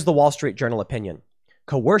 Here's the Wall Street Journal opinion.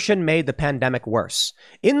 Coercion made the pandemic worse.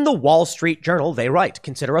 In the Wall Street Journal, they write,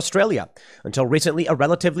 consider Australia, until recently a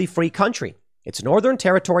relatively free country. Its Northern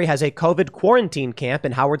Territory has a COVID quarantine camp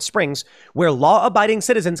in Howard Springs where law-abiding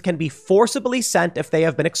citizens can be forcibly sent if they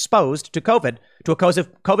have been exposed to COVID, to a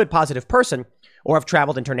COVID-positive person, or have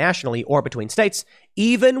traveled internationally or between states,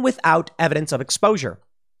 even without evidence of exposure.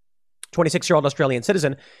 26-year-old Australian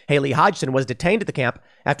citizen Hayley Hodgson was detained at the camp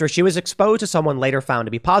after she was exposed to someone later found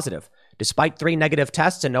to be positive. Despite 3 negative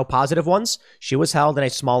tests and no positive ones, she was held in a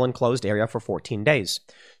small enclosed area for 14 days.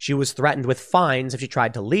 She was threatened with fines if she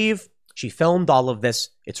tried to leave. She filmed all of this.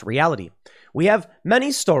 It's reality. We have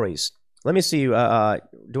many stories. Let me see. Do I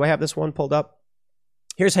have this one pulled up?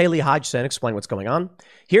 Here's Hayley Hodgson explaining what's going on.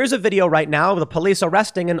 Here's a video right now of the police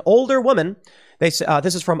arresting an older woman. This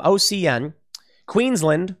is from OCN.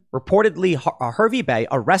 Queensland, reportedly Hervey Bay,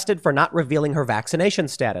 arrested for not revealing her vaccination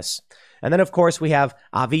status. And then, of course, we have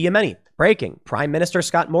Avi Yemeni. Breaking. Prime Minister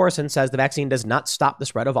Scott Morrison says the vaccine does not stop the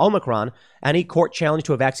spread of Omicron. Any court challenge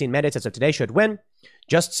to a vaccine mandate as of today should win.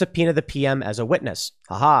 Just subpoena the PM as a witness.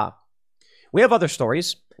 Haha. We have other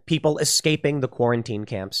stories. People escaping the quarantine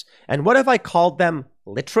camps. And what have I called them?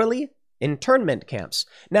 Literally? Internment camps.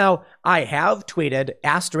 Now, I have tweeted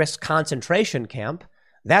 * concentration camp.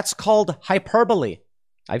 That's called hyperbole.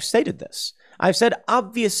 I've stated this. I've said,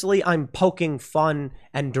 obviously, I'm poking fun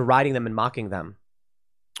and deriding them and mocking them.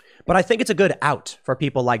 But I think it's a good out for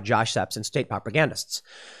people like Josh Zepps and state propagandists.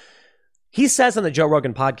 He says on the Joe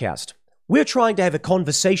Rogan podcast, we're trying to have a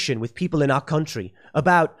conversation with people in our country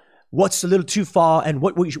about what's a little too far and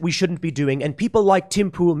what we shouldn't be doing. And people like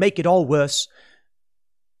Tim Pool make it all worse.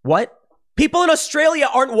 What? People in Australia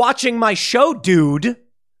aren't watching my show, dude.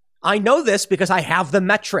 I know this because I have the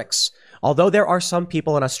metrics. Although there are some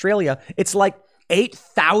people in Australia, it's like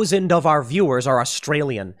 8,000 of our viewers are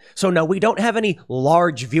Australian. So no, we don't have any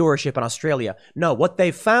large viewership in Australia. No, what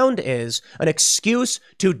they found is an excuse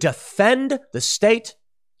to defend the state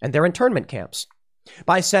and their internment camps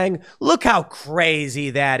by saying, look how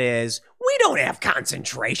crazy that is. We don't have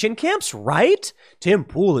concentration camps, right? Tim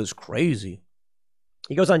Pool is crazy.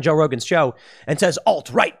 He goes on Joe Rogan's show and says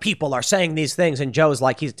alt-right people are saying these things. And Joe's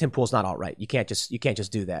like, Tim Pool's not alt-right. You can't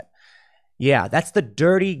just do that. Yeah, that's the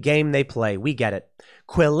dirty game they play. We get it.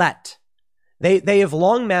 Quillette. They have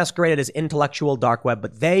long masqueraded as intellectual dark web,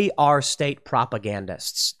 but they are state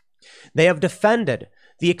propagandists. They have defended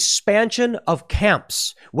the expansion of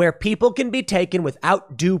camps where people can be taken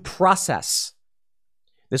without due process.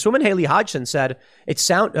 This woman, Hayley Hodgson, said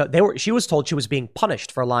she was told she was being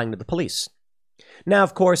punished for lying to the police. Now,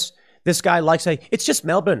 of course, this guy likes to say, it's just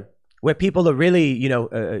Melbourne where people are really,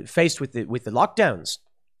 faced with the lockdowns.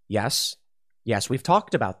 Yes, we've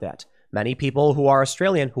talked about that. Many people who are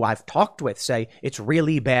Australian who I've talked with say it's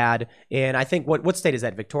really bad. And I think, what state is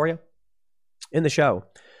that, Victoria? In the show,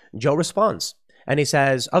 Joe responds and he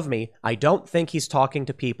says, of me, I don't think he's talking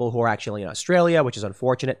to people who are actually in Australia, which is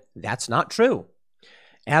unfortunate. That's not true.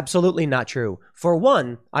 Absolutely not true. For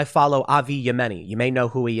one, I follow Avi Yemeni. You may know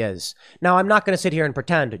who he is. Now, I'm not going to sit here and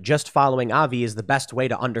pretend just following Avi is the best way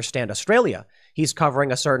to understand Australia. He's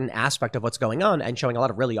covering a certain aspect of what's going on and showing a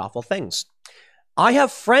lot of really awful things. I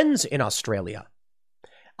have friends in Australia.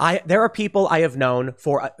 There are people I have known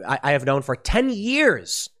for 10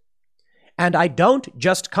 years. And I don't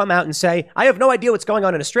just come out and say, I have no idea what's going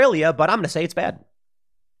on in Australia, but I'm going to say it's bad.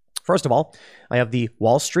 First of all, I have the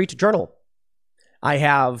Wall Street Journal. I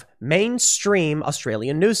have mainstream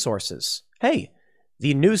Australian news sources. Hey,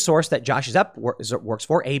 the news source that Josh Zepp works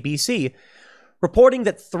for, ABC, reporting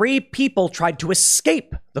that 3 people tried to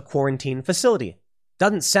escape the quarantine facility.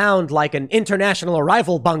 Doesn't sound like an international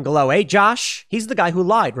arrival bungalow, eh, Josh? He's the guy who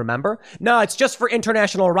lied, remember? No, it's just for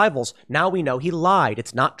international arrivals. Now we know he lied.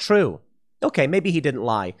 It's not true. Okay, maybe he didn't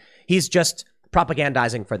lie. He's just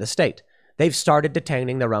propagandizing for the state. They've started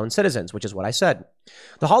detaining their own citizens, which is what I said.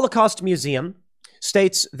 The Holocaust Museum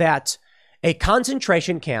states that a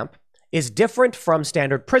concentration camp is different from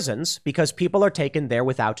standard prisons because people are taken there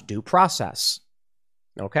without due process.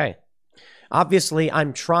 Okay. Obviously,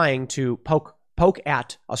 I'm trying to poke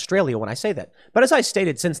at Australia when I say that. But as I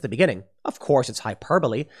stated since the beginning, of course it's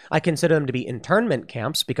hyperbole. I consider them to be internment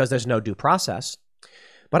camps because there's no due process.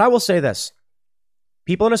 But I will say this.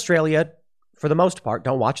 People in Australia, for the most part,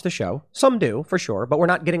 don't watch the show. Some do, for sure. But we're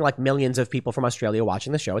not getting like millions of people from Australia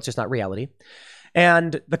watching the show. It's just not reality.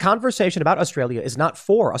 And the conversation about Australia is not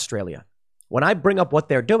for Australia. When I bring up what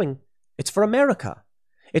they're doing, it's for America.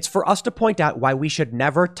 It's for us to point out why we should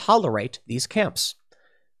never tolerate these camps.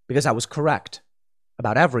 Because I was correct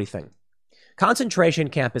about everything. Concentration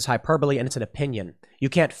camp is hyperbole and it's an opinion. You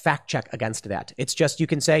can't fact check against that. It's just, you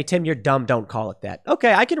can say, Tim, you're dumb, don't call it that.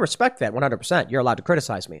 Okay, I can respect that 100%. You're allowed to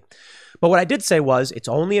criticize me. But what I did say was, it's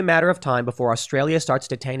only a matter of time before Australia starts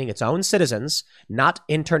detaining its own citizens, not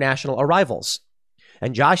international arrivals.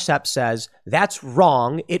 And Josh Zepp says, that's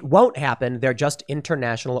wrong. It won't happen. They're just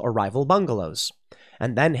international arrival bungalows.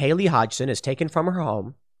 And then Haley Hodgson is taken from her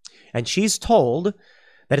home, and she's told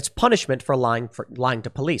that it's punishment for lying to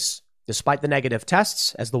police. Despite the negative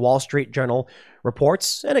tests, as the Wall Street Journal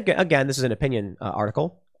reports, and again, this is an opinion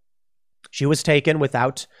article, she was taken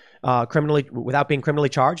without being criminally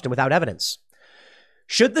charged and without evidence.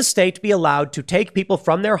 Should the state be allowed to take people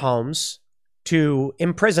from their homes to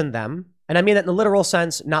imprison them? And I mean that in the literal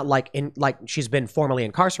sense, not like she's been formally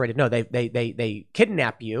incarcerated. No, they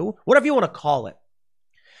kidnap you, whatever you want to call it.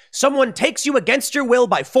 Someone takes you against your will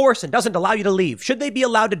by force and doesn't allow you to leave. Should they be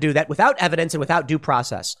allowed to do that without evidence and without due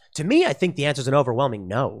process? To me, I think the answer is an overwhelming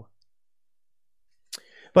no.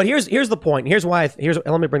 But here's the point. Here's why.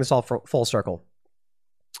 Let me bring this all full circle.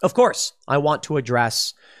 Of course, I want to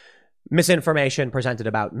address misinformation presented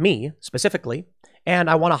about me specifically, and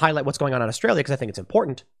I want to highlight what's going on in Australia because I think it's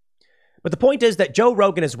important. But the point is that Joe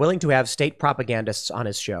Rogan is willing to have state propagandists on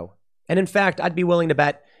his show. And in fact, I'd be willing to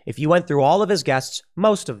bet if you went through all of his guests,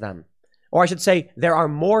 most of them, or I should say there are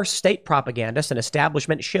more state propagandists and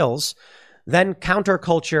establishment shills than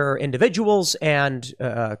counterculture individuals and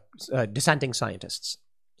dissenting scientists.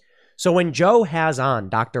 So when Joe has on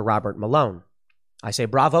Dr. Robert Malone, I say,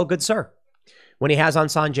 bravo, good sir. When he has on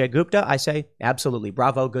Sanjay Gupta, I say, absolutely,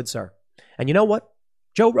 bravo, good sir. And you know what?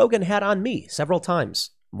 Joe Rogan had on me several times,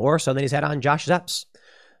 more so than he's had on Josh Zepps.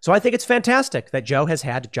 So I think it's fantastic that Joe has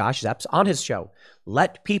had Josh Zepps on his show.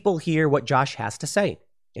 Let people hear what Josh has to say.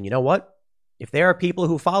 And you know what? If there are people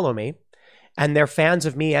who follow me and they're fans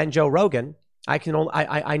of me and Joe Rogan,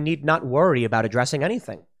 I need not worry about addressing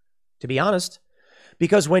anything, to be honest.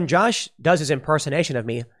 Because when Josh does his impersonation of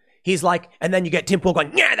me, he's like, and then you get Tim Pool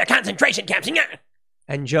going, yeah, they're concentration camps, yeah.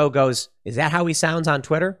 And Joe goes, is that how he sounds on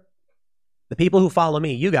Twitter? The people who follow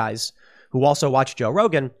me, you guys, who also watch Joe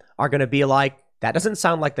Rogan, are going to be like, that doesn't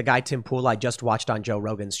sound like the guy Tim Pool I just watched on Joe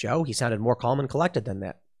Rogan's show. He sounded more calm and collected than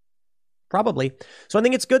that. Probably. So I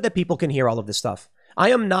think it's good that people can hear all of this stuff. I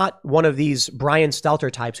am not one of these Brian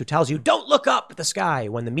Stelter types who tells you, don't look up at the sky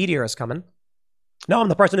when the meteor is coming. No, I'm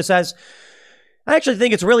the person who says, I actually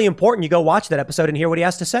think it's really important you go watch that episode and hear what he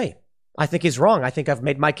has to say. I think he's wrong. I think I've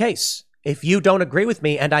made my case. If you don't agree with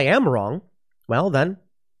me and I am wrong, well then,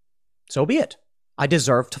 so be it. I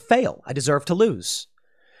deserve to fail. I deserve to lose.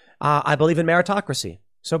 I believe in meritocracy.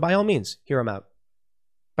 So by all means, hear him out.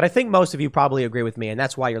 But I think most of you probably agree with me, and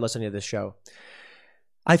that's why you're listening to this show.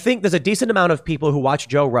 I think there's a decent amount of people who watch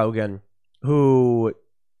Joe Rogan who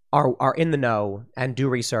are in the know and do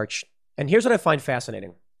research. And here's what I find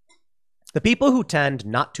fascinating. The people who tend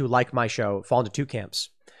not to like my show fall into two camps.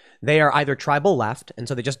 They are either tribal left, and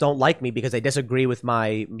so they just don't like me because they disagree with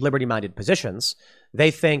my liberty-minded positions.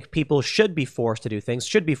 They think people should be forced to do things,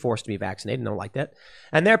 should be forced to be vaccinated, and don't like that.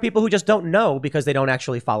 And there are people who just don't know because they don't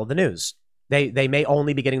actually follow the news. They may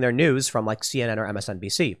only be getting their news from like CNN or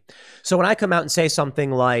MSNBC. So when I come out and say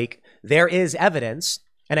something like, there is evidence,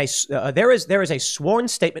 and there is a sworn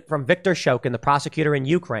statement from Viktor Shokin, the prosecutor in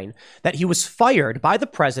Ukraine, that he was fired by the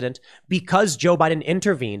president because Joe Biden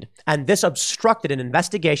intervened, and this obstructed an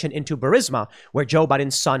investigation into Burisma, where Joe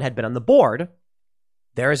Biden's son had been on the board.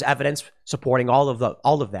 There is evidence supporting all of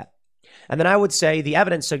that. And then I would say the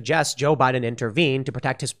evidence suggests Joe Biden intervened to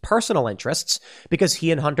protect his personal interests because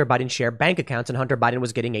he and Hunter Biden share bank accounts, and Hunter Biden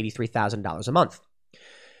was getting $83,000 a month.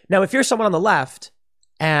 Now, if you're someone on the left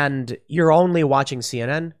and you're only watching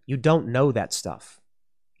CNN, you don't know that stuff.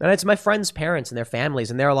 And it's my friends' parents and their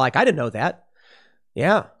families, and they're like, I didn't know that.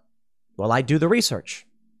 Yeah. Well, I do the research.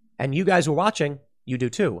 And you guys who are watching, you do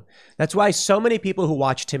too. That's why so many people who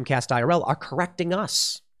watch Timcast IRL are correcting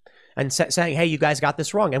us and saying, hey, you guys got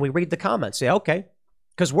this wrong. And we read the comments, say, okay,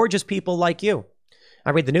 because we're just people like you.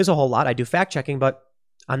 I read the news a whole lot. I do fact checking, but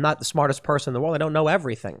I'm not the smartest person in the world. I don't know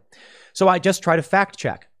everything. So I just try to fact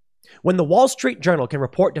check. When the Wall Street Journal can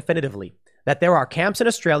report definitively that there are camps in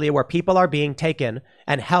Australia where people are being taken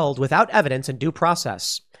and held without evidence and due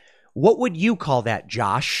process, what would you call that,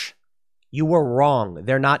 Josh? You were wrong.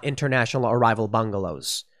 They're not international arrival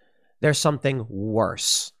bungalows. There's something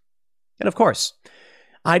worse. And of course,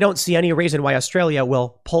 I don't see any reason why Australia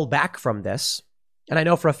will pull back from this. And I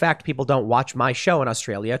know for a fact people don't watch my show in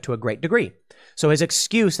Australia to a great degree. So his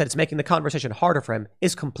excuse that it's making the conversation harder for him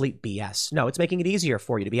is complete BS. No, it's making it easier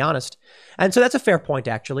for you, to be honest. And so that's a fair point,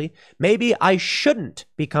 actually. Maybe I shouldn't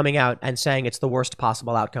be coming out and saying it's the worst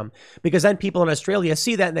possible outcome, because then people in Australia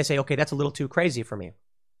see that and they say, okay, that's a little too crazy for me.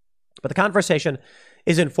 But the conversation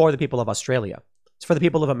isn't for the people of Australia. It's for the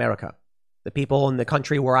people of America, the people in the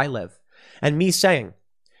country where I live. And me saying,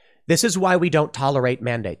 this is why we don't tolerate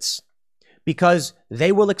mandates. Because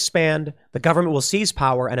they will expand, the government will seize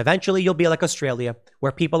power, and eventually you'll be like Australia,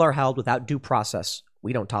 where people are held without due process.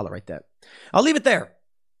 We don't tolerate that. I'll leave it there.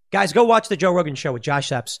 Guys, go watch the Joe Rogan Show with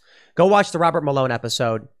Josh Epps. Go watch the Robert Malone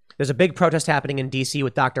episode. There's a big protest happening in D.C.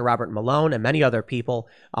 with Dr. Robert Malone and many other people,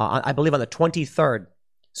 I believe on the 23rd.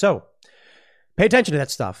 So pay attention to that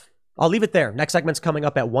stuff. I'll leave it there. Next segment's coming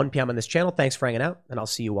up at 1 p.m. on this channel. Thanks for hanging out, and I'll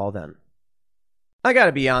see you all then. I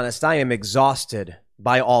gotta be honest, I am exhausted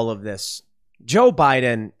by all of this. Joe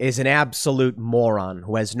Biden is an absolute moron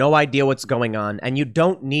who has no idea what's going on, and you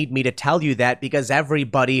don't need me to tell you that because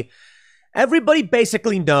everybody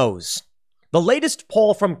basically knows. The latest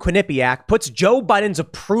poll from Quinnipiac puts Joe Biden's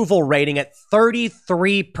approval rating at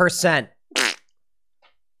 33%.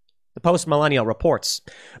 The Post-Millennial reports,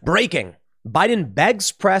 breaking, Biden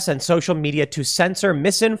begs press and social media to censor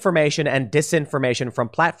misinformation and disinformation from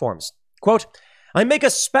platforms. Quote, I make a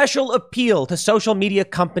special appeal to social media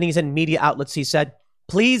companies and media outlets, he said.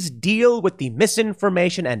 Please deal with the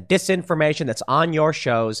misinformation and disinformation that's on your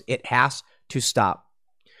shows. It has to stop.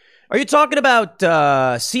 Are you talking about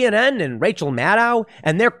CNN and Rachel Maddow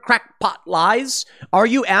and their crackpot lies? Are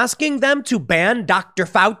you asking them to ban Dr.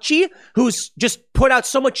 Fauci, who's just put out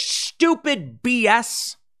so much stupid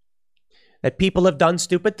BS that people have done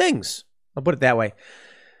stupid things? I'll put it that way.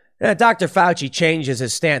 Dr. Fauci changes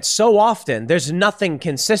his stance so often, there's nothing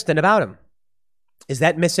consistent about him. Is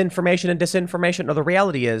that misinformation and disinformation? No, the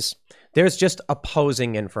reality is there's just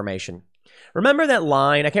opposing information. Remember that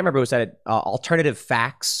line? I can't remember who said it. Alternative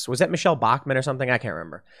facts. Was that Michelle Bachmann or something? I can't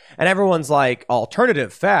remember. And everyone's like,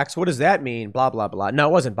 alternative facts? What does that mean? Blah, blah, blah. No,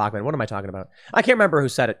 it wasn't Bachmann. What am I talking about? I can't remember who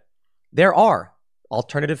said it. There are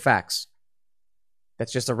alternative facts.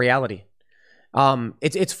 That's just a reality.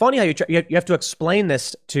 It's funny how you have to explain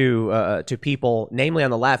this to people, namely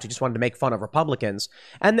on the left, who just wanted to make fun of Republicans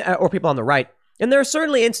and or people on the right. And there are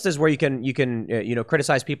certainly instances where you can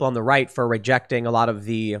criticize people on the right for rejecting a lot of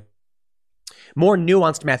the more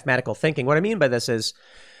nuanced mathematical thinking. What I mean by this is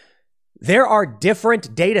there are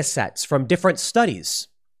different data sets from different studies.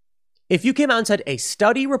 If you came out and said a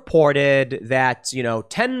study reported that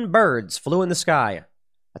 10 birds flew in the sky,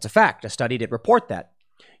 that's a fact. A study did report that.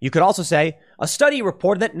 You could also say a study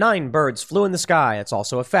reported that 9 birds flew in the sky. It's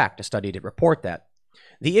also a fact. A study did report that.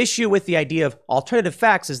 The issue with the idea of alternative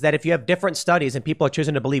facts is that if you have different studies and people are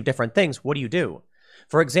choosing to believe different things, what do you do?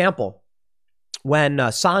 For example, when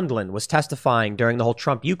Sondland was testifying during the whole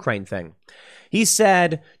Trump-Ukraine thing, he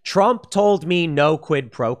said, Trump told me no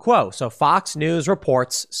quid pro quo. So Fox News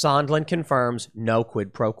reports, Sondland confirms no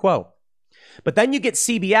quid pro quo. But then you get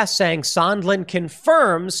CBS saying Sondland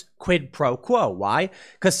confirms quid pro quo. Why?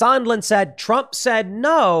 Because Sondland said, Trump said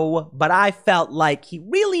no, but I felt like he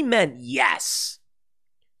really meant yes.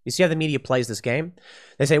 You see how the media plays this game?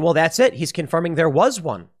 They say, well, that's it. He's confirming there was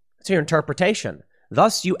one. It's your interpretation.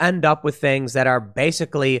 Thus, you end up with things that are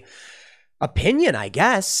basically opinion, I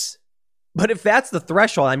guess. But if that's the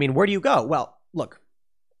threshold, I mean, where do you go? Well, look,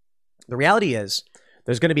 the reality is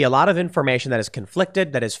there's going to be a lot of information that is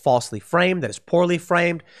conflicted, that is falsely framed, that is poorly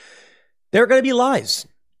framed. There are going to be lies.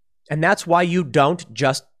 And that's why you don't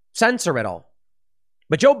just censor it all.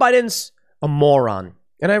 But Joe Biden's a moron.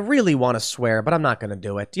 And I really want to swear, but I'm not going to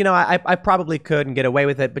do it. You know, I probably could and get away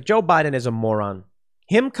with it, but Joe Biden is a moron.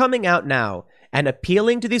 Him coming out now and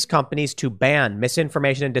appealing to these companies to ban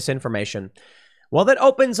misinformation and disinformation, well, that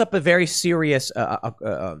opens up a very serious,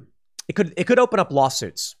 it could open up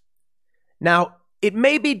lawsuits. Now, it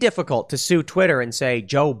may be difficult to sue Twitter and say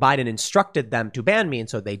Joe Biden instructed them to ban me, and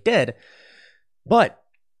so they did. But,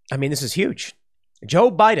 I mean, this is huge.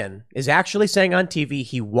 Joe Biden is actually saying on TV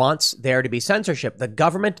he wants there to be censorship. The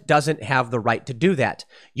government doesn't have the right to do that.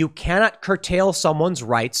 You cannot curtail someone's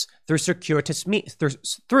rights through circuitous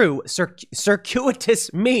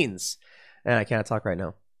means. And I can't talk right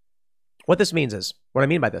now. What this means is, what I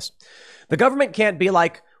mean by this, the government can't be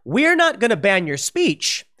like, we're not going to ban your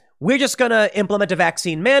speech. We're just going to implement a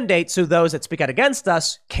vaccine mandate so those that speak out against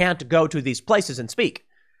us can't go to these places and speak.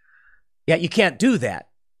 Yeah, you can't do that.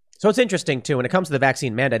 So it's interesting, too, when it comes to the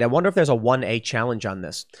vaccine mandate, I wonder if there's a 1A challenge on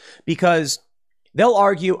this, because they'll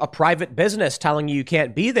argue a private business telling you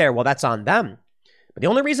can't be there. Well, that's on them. But the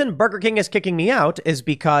only reason Burger King is kicking me out is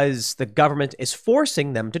because the government is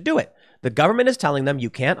forcing them to do it. The government is telling them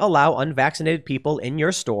you can't allow unvaccinated people in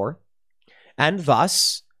your store, and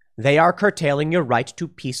thus they are curtailing your right to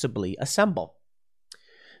peaceably assemble.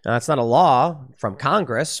 Now, that's not a law from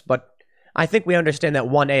Congress, but I think we understand that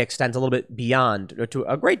 1A extends a little bit beyond, or to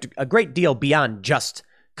a great deal beyond just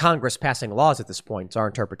Congress passing laws at this point. It's our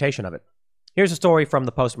interpretation of it. Here's a story from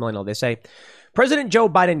the Post-Millennial. They say, President Joe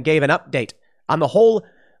Biden gave an update on the whole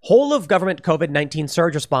of government COVID-19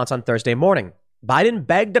 surge response on Thursday morning. Biden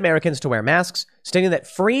begged Americans to wear masks, stating that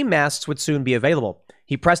free masks would soon be available.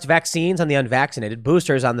 He pressed vaccines on the unvaccinated,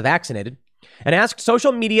 boosters on the vaccinated, and asked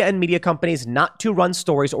social media and media companies not to run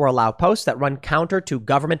stories or allow posts that run counter to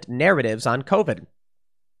government narratives on COVID.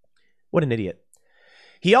 What an idiot.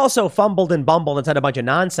 He also fumbled and bumbled and said a bunch of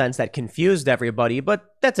nonsense that confused everybody,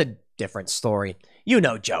 but that's a different story. You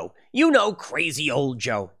know Joe. You know crazy old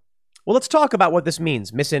Joe. Well, let's talk about what this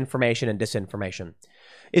means, misinformation and disinformation.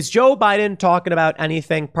 Is Joe Biden talking about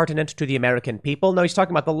anything pertinent to the American people? No, he's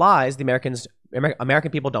talking about the lies the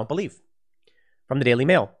American people don't believe. From the Daily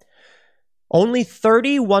Mail. Only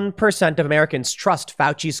 31% of Americans trust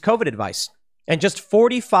Fauci's COVID advice, and just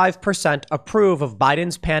 45% approve of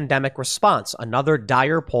Biden's pandemic response, another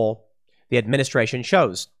dire poll the administration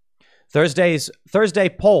shows. Thursday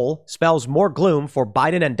poll spells more gloom for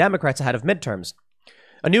Biden and Democrats ahead of midterms.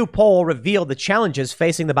 A new poll revealed the challenges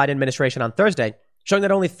facing the Biden administration on Thursday, showing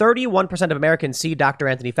that only 31% of Americans see Dr.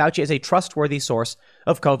 Anthony Fauci as a trustworthy source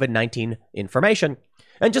of COVID-19 information,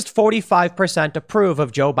 and just 45% approve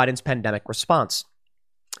of Joe Biden's pandemic response.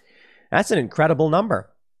 That's an incredible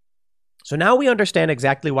number. So now we understand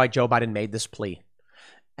exactly why Joe Biden made this plea.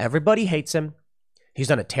 Everybody hates him. He's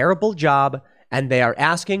done a terrible job, and they are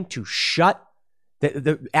asking to shut.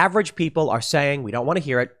 The average people are saying, we don't want to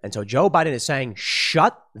hear it. And so Joe Biden is saying,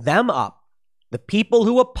 shut them up. The people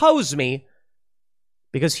who oppose me,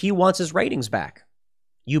 because he wants his ratings back.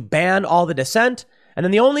 You ban all the dissent, and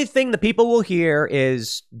then the only thing the people will hear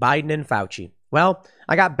is Biden and Fauci. Well,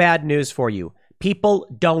 I got bad news for you. People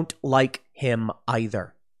don't like him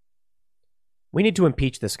either. We need to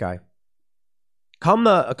impeach this guy. Come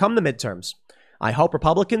the midterms, I hope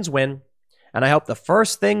Republicans win, and I hope the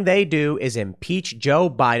first thing they do is impeach Joe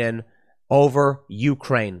Biden over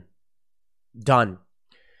Ukraine. Done.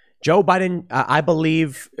 Joe Biden, I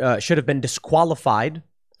believe, should have been disqualified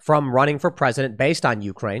from running for president based on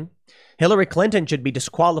Ukraine. Hillary Clinton should be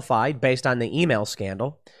disqualified based on the email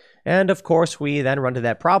scandal. And of course, we then run to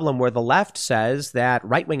that problem where the left says that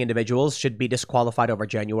right-wing individuals should be disqualified over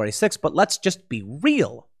January 6th. But let's just be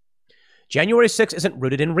real. January 6th isn't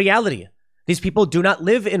rooted in reality. These people do not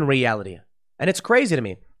live in reality. And it's crazy to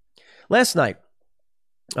me. Last night,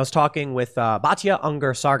 I was talking with Batya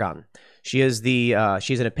Ungar-Sargon. She's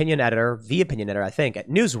an opinion editor, the opinion editor, I think, at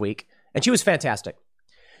Newsweek. And she was fantastic.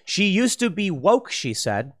 She used to be woke, she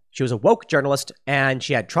said. She was a woke journalist, and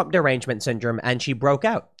she had Trump derangement syndrome, and she broke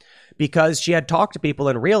out because she had talked to people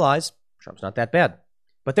and realized Trump's not that bad.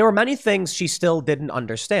 But there were many things she still didn't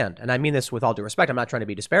understand. And I mean this with all due respect. I'm not trying to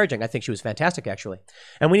be disparaging. I think she was fantastic, actually.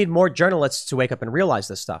 And we need more journalists to wake up and realize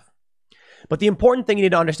this stuff. But the important thing you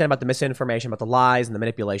need to understand about the misinformation, about the lies and the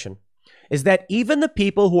manipulation, is that even the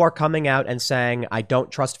people who are coming out and saying, I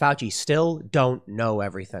don't trust Fauci, still don't know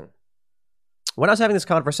everything. When I was having this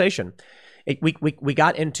conversation, we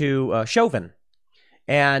got into Chauvin.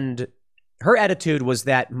 And her attitude was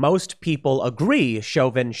that most people agree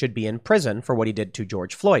Chauvin should be in prison for what he did to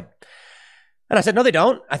George Floyd. And I said, no, they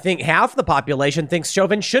don't. I think half the population thinks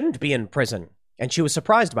Chauvin shouldn't be in prison. And she was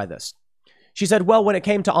surprised by this. She said, well, when it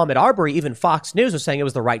came to Ahmaud Arbery, even Fox News was saying it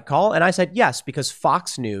was the right call. And I said, yes, because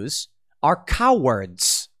Fox News are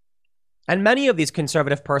cowards. And many of these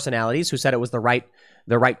conservative personalities who said it was the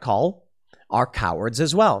right call are cowards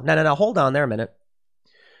as well. No, hold on there a minute.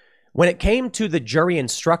 When it came to the jury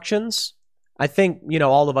instructions, I think,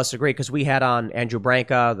 all of us agree, because we had on Andrew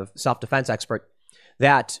Branca, the self-defense expert,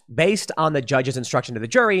 that based on the judge's instruction to the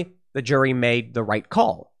jury made the right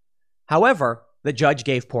call. However, the judge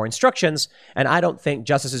gave poor instructions, and I don't think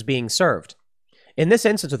justice is being served. In this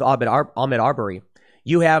instance with Ahmaud Arbery,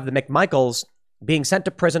 you have the McMichaels being sent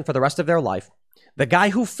to prison for the rest of their life, the guy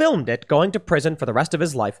who filmed it going to prison for the rest of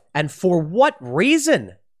his life, and for what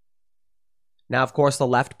reason? Now, of course, the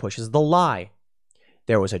left pushes the lie.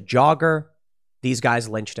 There was a jogger. These guys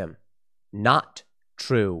lynched him. Not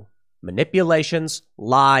true. Manipulations,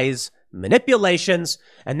 lies, manipulations.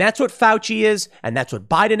 And that's what Fauci is. And that's what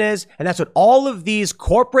Biden is. And that's what all of these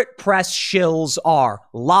corporate press shills are.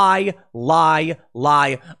 Lie, lie,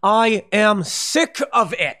 lie. I am sick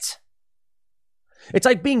of it. It's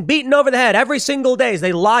like being beaten over the head every single day as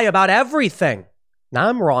they lie about everything. Now,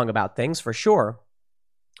 I'm wrong about things for sure.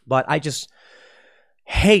 But I just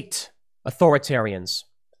hate authoritarians.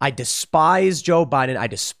 I despise Joe Biden. I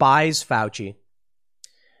despise Fauci.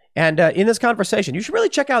 And in this conversation, you should really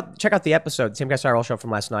check out the episode, the Sam Guy Cyril show from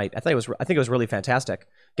last night. I think it was really fantastic,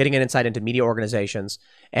 getting an insight into media organizations.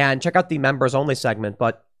 And check out the members only segment.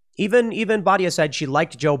 But even Badia said she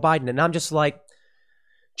liked Joe Biden, and I'm just like,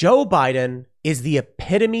 Joe Biden is the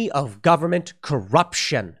epitome of government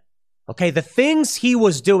corruption. Okay, the things he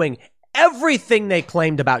was doing, everything they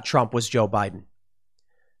claimed about Trump was Joe Biden.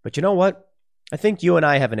 But you know what? I think you and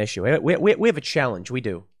I have an issue. We have a challenge. We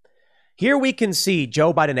do. Here we can see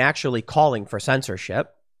Joe Biden actually calling for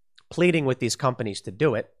censorship, pleading with these companies to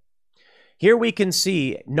do it. Here we can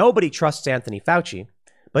see nobody trusts Anthony Fauci,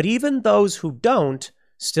 but even those who don't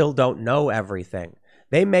still don't know everything.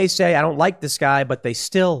 They may say, I don't like this guy, but they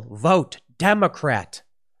still vote Democrat.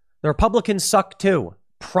 The Republicans suck too.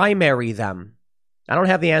 Primary them. I don't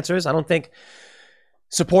have the answers. I don't think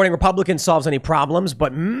supporting Republicans solves any problems,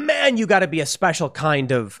 but man, you got to be a special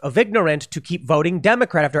kind of ignorant to keep voting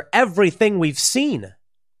Democrat after everything we've seen.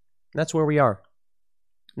 That's where we are.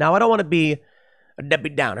 Now, I don't want to be a Debbie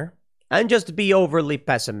Downer and just be overly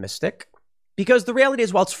pessimistic, because the reality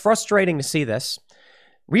is, while it's frustrating to see this,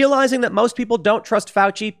 realizing that most people don't trust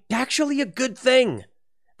Fauci, actually a good thing.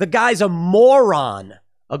 The guy's a moron,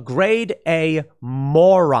 a grade A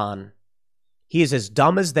moron. He is as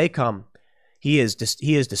dumb as they come. He is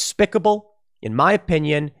despicable. In my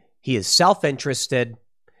opinion, he is self-interested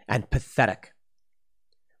and pathetic.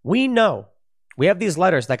 We know. We have these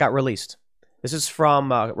letters that got released. This is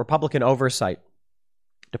from Republican Oversight,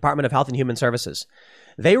 Department of Health and Human Services.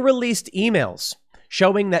 They released emails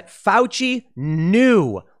showing that Fauci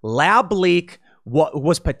knew lab leak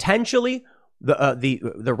was potentially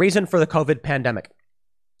the reason for the COVID pandemic.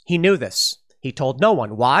 He knew this. He told no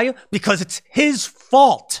one. Why? Because it's his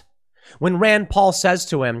fault. When Rand Paul says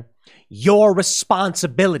to him, your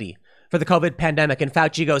responsibility for the COVID pandemic, and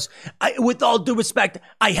Fauci goes, with all due respect,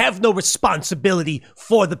 I have no responsibility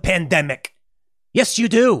for the pandemic. Yes, you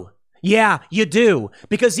do. Yeah, you do.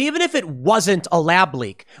 Because even if it wasn't a lab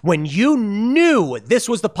leak, when you knew this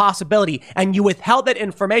was the possibility and you withheld that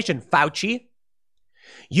information, Fauci,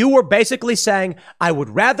 you were basically saying, I would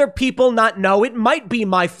rather people not know. It might be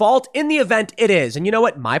my fault. In the event, it is. And you know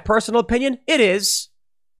what? My personal opinion, it is.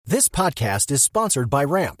 This podcast is sponsored by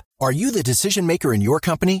Ramp. Are you the decision maker in your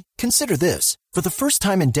company? Consider this. For the first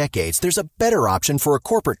time in decades, there's a better option for a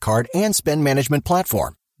corporate card and spend management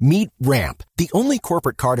platform. Meet Ramp, the only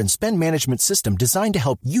corporate card and spend management system designed to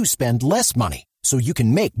help you spend less money so you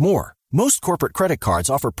can make more. Most corporate credit cards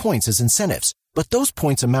offer points as incentives, but those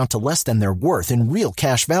points amount to less than their worth in real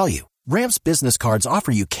cash value. Ramp's business cards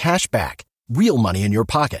offer you cash back, real money in your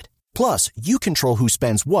pocket. Plus, you control who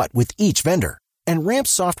spends what with each vendor. And Ramp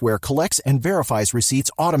software collects and verifies receipts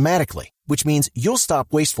automatically, which means you'll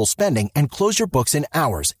stop wasteful spending and close your books in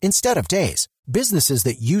hours instead of days. Businesses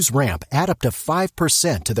that use Ramp add up to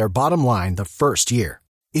 5% to their bottom line the first year.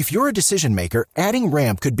 If you're a decision maker, adding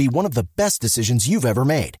Ramp could be one of the best decisions you've ever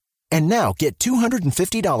made. And now get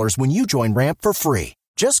 $250 when you join Ramp for free.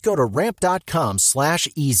 Just go to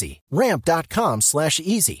ramp.com/easy.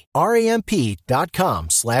 Ramp.com/easy.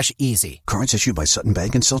 RAMP.com/easy. Cards issued by Sutton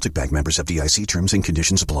Bank and Celtic Bank, members of FDIC. Terms and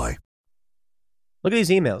conditions apply. Look at these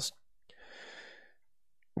emails.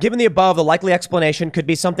 Given the above, the likely explanation could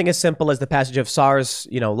be something as simple as the passage of SARS,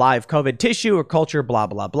 live COVID tissue or culture, blah,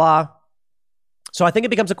 blah, blah. So I think it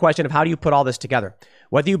becomes a question of how do you put all this together?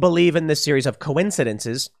 Whether you believe in this series of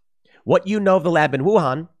coincidences, what you know of the lab in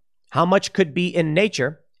Wuhan, how much could be in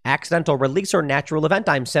nature, accidental release, or natural event.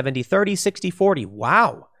 I'm 70-30, 60-40.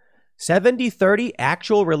 Wow. 70-30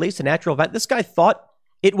 actual release, a natural event. This guy thought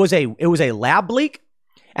it was a lab leak,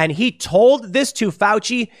 and he told this to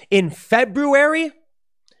Fauci in February,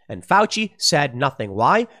 and Fauci said nothing.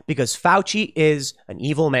 Why? Because Fauci is an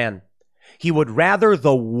evil man. He would rather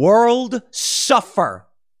the world suffer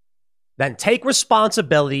than take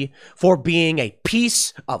responsibility for being a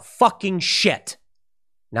piece of fucking shit.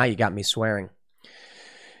 Now you got me swearing.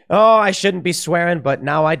 Oh, I shouldn't be swearing, but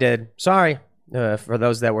now I did. Sorry for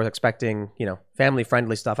those that were expecting,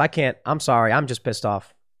 family-friendly stuff. I can't. I'm sorry. I'm just pissed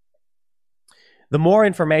off. The more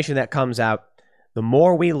information that comes out, the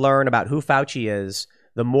more we learn about who Fauci is,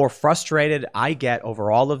 the more frustrated I get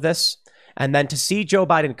over all of this. And then to see Joe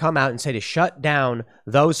Biden come out and say to shut down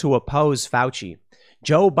those who oppose Fauci.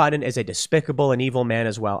 Joe Biden is a despicable and evil man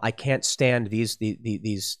as well. I can't stand this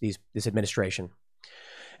administration.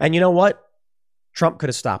 And you know what? Trump could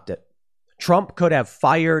have stopped it. Trump could have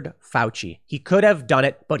fired Fauci. He could have done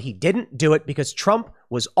it, but he didn't do it because Trump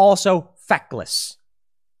was also feckless.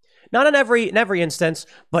 Not in every instance,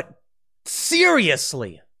 but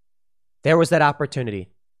seriously, there was that opportunity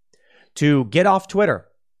to get off Twitter,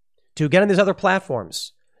 to get on these other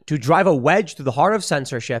platforms, to drive a wedge through the heart of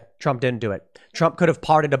censorship. Trump didn't do it. Trump could have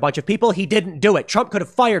pardoned a bunch of people. He didn't do it. Trump could have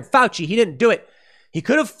fired Fauci. He didn't do it. He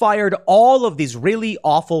could have fired all of these really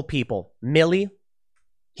awful people. Milley.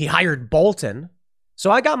 He hired Bolton. So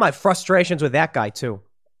I got my frustrations with that guy too.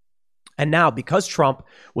 And now, because Trump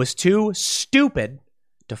was too stupid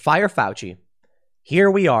to fire Fauci, here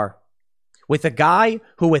we are with a guy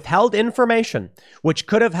who withheld information which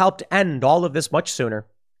could have helped end all of this much sooner,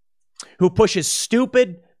 who pushes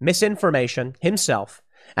stupid misinformation himself.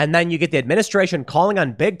 And then you get the administration calling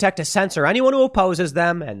on big tech to censor anyone who opposes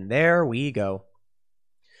them. And there we go.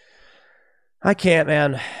 I can't,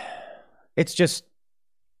 man. It's just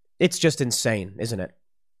insane, isn't it?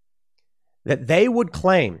 That they would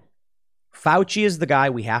claim Fauci is the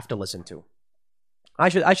guy we have to listen to. I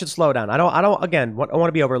should slow down. I want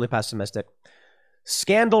to be overly pessimistic.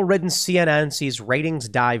 Scandal-ridden CNN sees ratings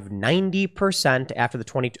dive 90% after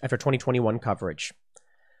 2021 coverage.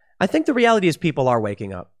 I think the reality is people are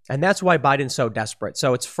waking up, and that's why Biden's so desperate.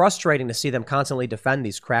 So it's frustrating to see them constantly defend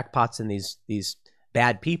these crackpots and these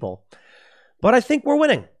bad people. But I think we're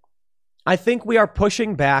winning. I think we are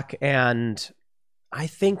pushing back, and I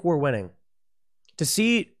think we're winning. To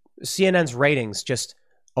see CNN's ratings just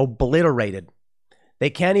obliterated.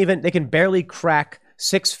 They can barely crack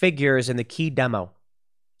 6 figures in the key demo.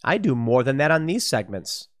 I do more than that on these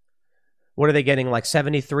segments. What are they getting, like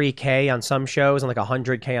 73K on some shows and like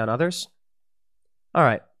 100K on others? All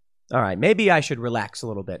right. Maybe I should relax a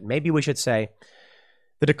little bit. Maybe we should say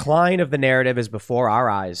the decline of the narrative is before our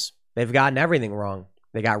eyes. They've gotten everything wrong.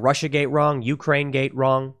 They got Russiagate wrong, Ukrainegate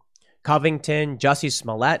wrong, Covington, Jussie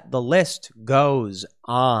Smollett. The list goes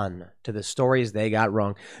on to the stories they got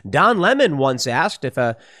wrong. Don Lemon once asked if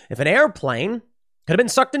an airplane could have been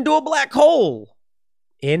sucked into a black hole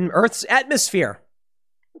in Earth's atmosphere.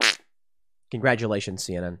 Congratulations,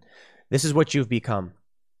 CNN. This is what you've become.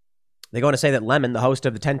 They go on to say that Lemon, the host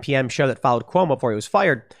of the 10 p.m. show that followed Cuomo before he was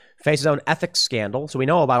fired, faced his own ethics scandal. So we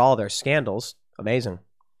know about all their scandals. Amazing.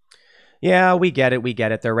 Yeah, we get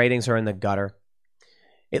it. Their ratings are in the gutter.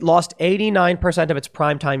 It lost 89% of its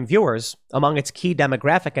primetime viewers among its key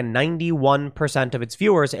demographic and 91% of its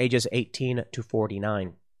viewers ages 18 to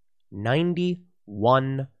 49.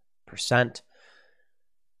 91%.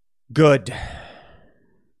 Good.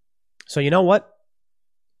 So you know what?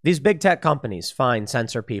 These big tech companies, fine,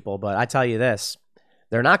 censor people, but I tell you this,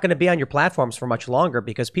 they're not going to be on your platforms for much longer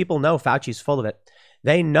because people know Fauci's full of it.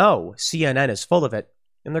 They know CNN is full of it,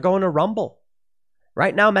 and they're going to Rumble.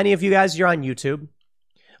 Right now, many of you guys, you're on YouTube.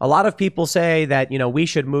 A lot of people say that, we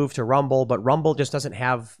should move to Rumble, but Rumble just doesn't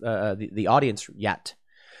have the audience yet.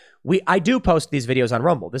 I do post these videos on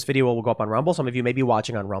Rumble. This video will go up on Rumble. Some of you may be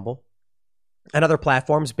watching on Rumble and other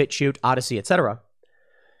platforms, BitChute, Odyssey, etc.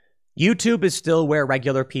 YouTube is still where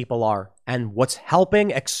regular people are. And what's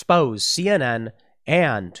helping expose CNN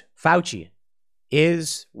and Fauci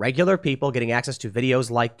is regular people getting access to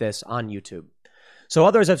videos like this on YouTube. So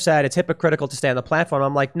others have said it's hypocritical to stay on the platform.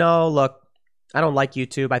 I'm like, no, look, I don't like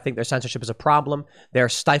YouTube. I think their censorship is a problem. They're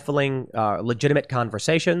stifling legitimate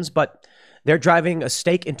conversations, but they're driving a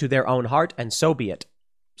stake into their own heart, and so be it.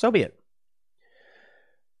 So be it.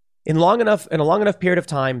 In a long enough period of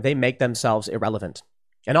time, they make themselves irrelevant.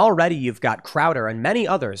 And already you've got Crowder and many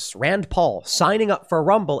others, Rand Paul, signing up for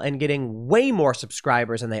Rumble and getting way more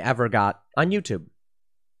subscribers than they ever got on YouTube.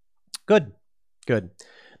 Good.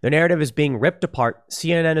 The narrative is being ripped apart.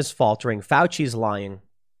 CNN is faltering. Fauci's lying.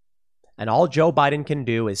 And all Joe Biden can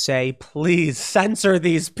do is say, please censor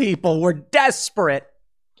these people. We're desperate.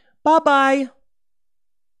 Bye-bye.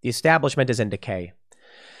 The establishment is in decay.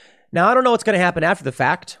 Now, I don't know what's going to happen after the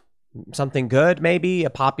fact. Something good, maybe.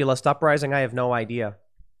 A populist uprising. I have no idea.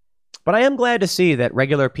 But I am glad to see that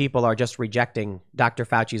regular people are just rejecting Dr.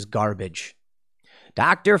 Fauci's garbage.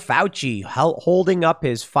 Dr. Fauci holding up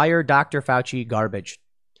his fire Dr. Fauci garbage.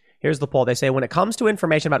 Here's the poll. They say, when it comes to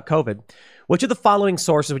information about COVID, which of the following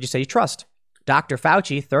sources would you say you trust? Dr.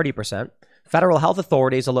 Fauci, 30%. Federal health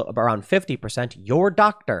authorities, around 50%. Your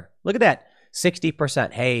doctor, look at that,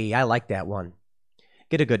 60%. Hey, I like that one.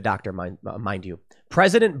 Get a good doctor, mind you.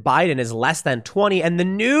 President Biden is less than 20%, and the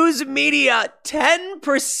news media,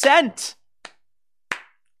 10%.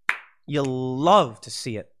 You love to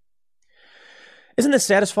see it. Isn't this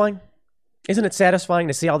satisfying? Isn't it satisfying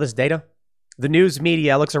to see all this data? The news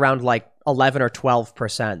media looks around like 11 or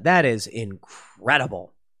 12%. That is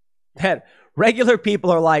incredible. That regular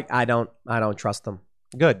people are like, I don't trust them.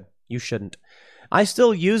 Good. You shouldn't. I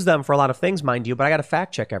still use them for a lot of things, mind you, but I got to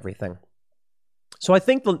fact check everything. So I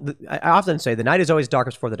think I often say the night is always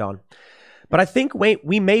darkest before the dawn. But I think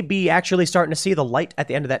we may be actually starting to see the light at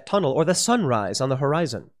the end of that tunnel, or the sunrise on the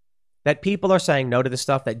horizon. That people are saying no to this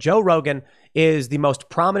stuff, that Joe Rogan is the most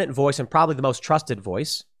prominent voice and probably the most trusted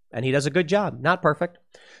voice. And he does a good job. Not perfect.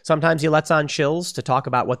 Sometimes he lets on shills to talk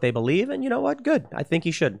about what they believe. And you know what? Good. I think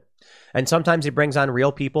he should. And sometimes he brings on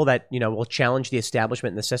real people that, will challenge the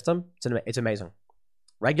establishment in the system. It's amazing.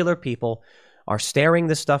 Regular people are staring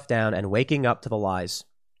this stuff down and waking up to the lies.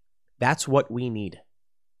 That's what we need.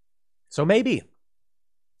 So maybe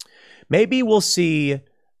we'll see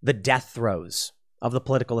the death throes of the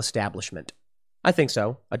political establishment. I think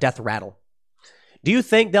so. A death rattle. Do you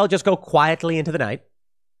think they'll just go quietly into the night?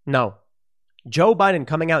 No. Joe Biden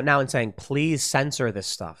coming out now and saying, please censor this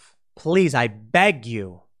stuff. Please, I beg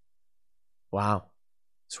you. Wow.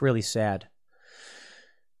 It's really sad.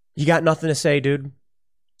 You got nothing to say, dude.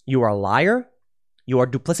 You are a liar. You are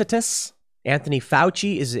duplicitous. Anthony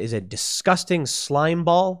Fauci is a disgusting slime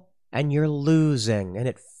ball, and you're losing. And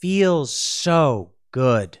it feels so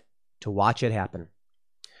good to watch it happen.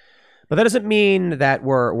 But that doesn't mean that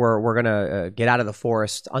we're going to get out of the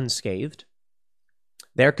forest unscathed.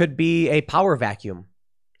 There could be a power vacuum.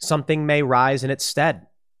 Something may rise in its stead.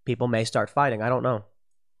 People may start fighting. I don't know.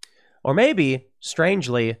 Or maybe,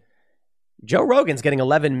 strangely, Joe Rogan's getting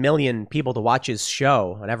 11 million people to watch his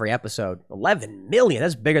show on every episode. 11 million.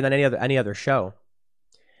 That's bigger than any other show.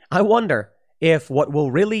 I wonder if what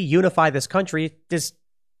will really unify this country is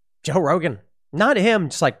Joe Rogan. Not him,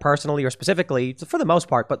 just like personally or specifically, for the most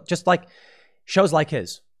part, but just like shows like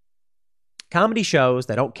his. Comedy shows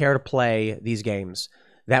that don't care to play these games,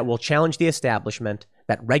 that will challenge the establishment,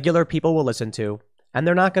 that regular people will listen to, and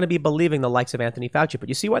they're not going to be believing the likes of Anthony Fauci. But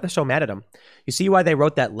you see why they're so mad at him. You see why they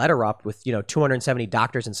wrote that letter up with, 270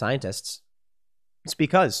 doctors and scientists. It's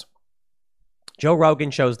because Joe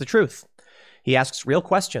Rogan shows the truth. He asks real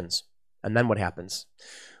questions. And then what happens?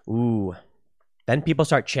 Then people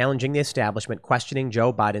start challenging the establishment, questioning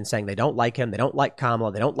Joe Biden, saying they don't like him, they don't like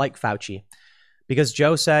Kamala, they don't like Fauci. Because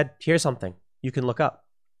Joe said, here's something you can look up.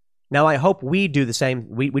 Now, I hope we do the same.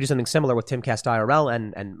 We do something similar with Timcast IRL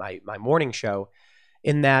and my morning show,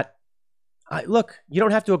 in that, look, you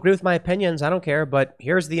don't have to agree with my opinions. I don't care, but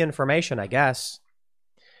here's the information, I guess.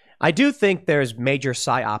 I do think there's major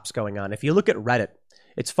psyops going on. If you look at Reddit,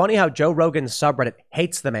 it's funny how Joe Rogan's subreddit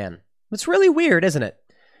hates the man. It's really weird, isn't it?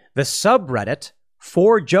 The subreddit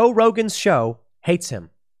for Joe Rogan's show hates him.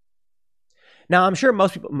 Now, I'm sure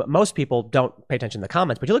most people don't pay attention to the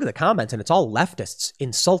comments, but you look at the comments and it's all leftists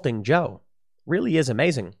insulting Joe. Really is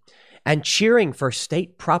amazing. And cheering for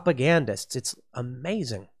state propagandists. It's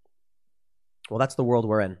amazing. Well, that's the world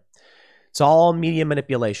we're in. It's all media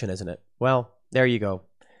manipulation, isn't it? Well, there you go.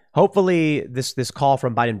 Hopefully this call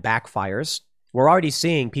from Biden backfires. We're already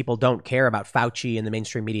seeing people don't care about Fauci in the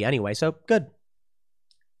mainstream media anyway, so good.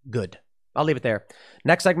 Good. I'll leave it there.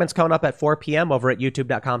 Next segment's coming up at 4 p.m. over at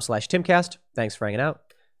youtube.com/Timcast. Thanks for hanging out,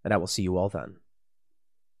 and I will see you all then.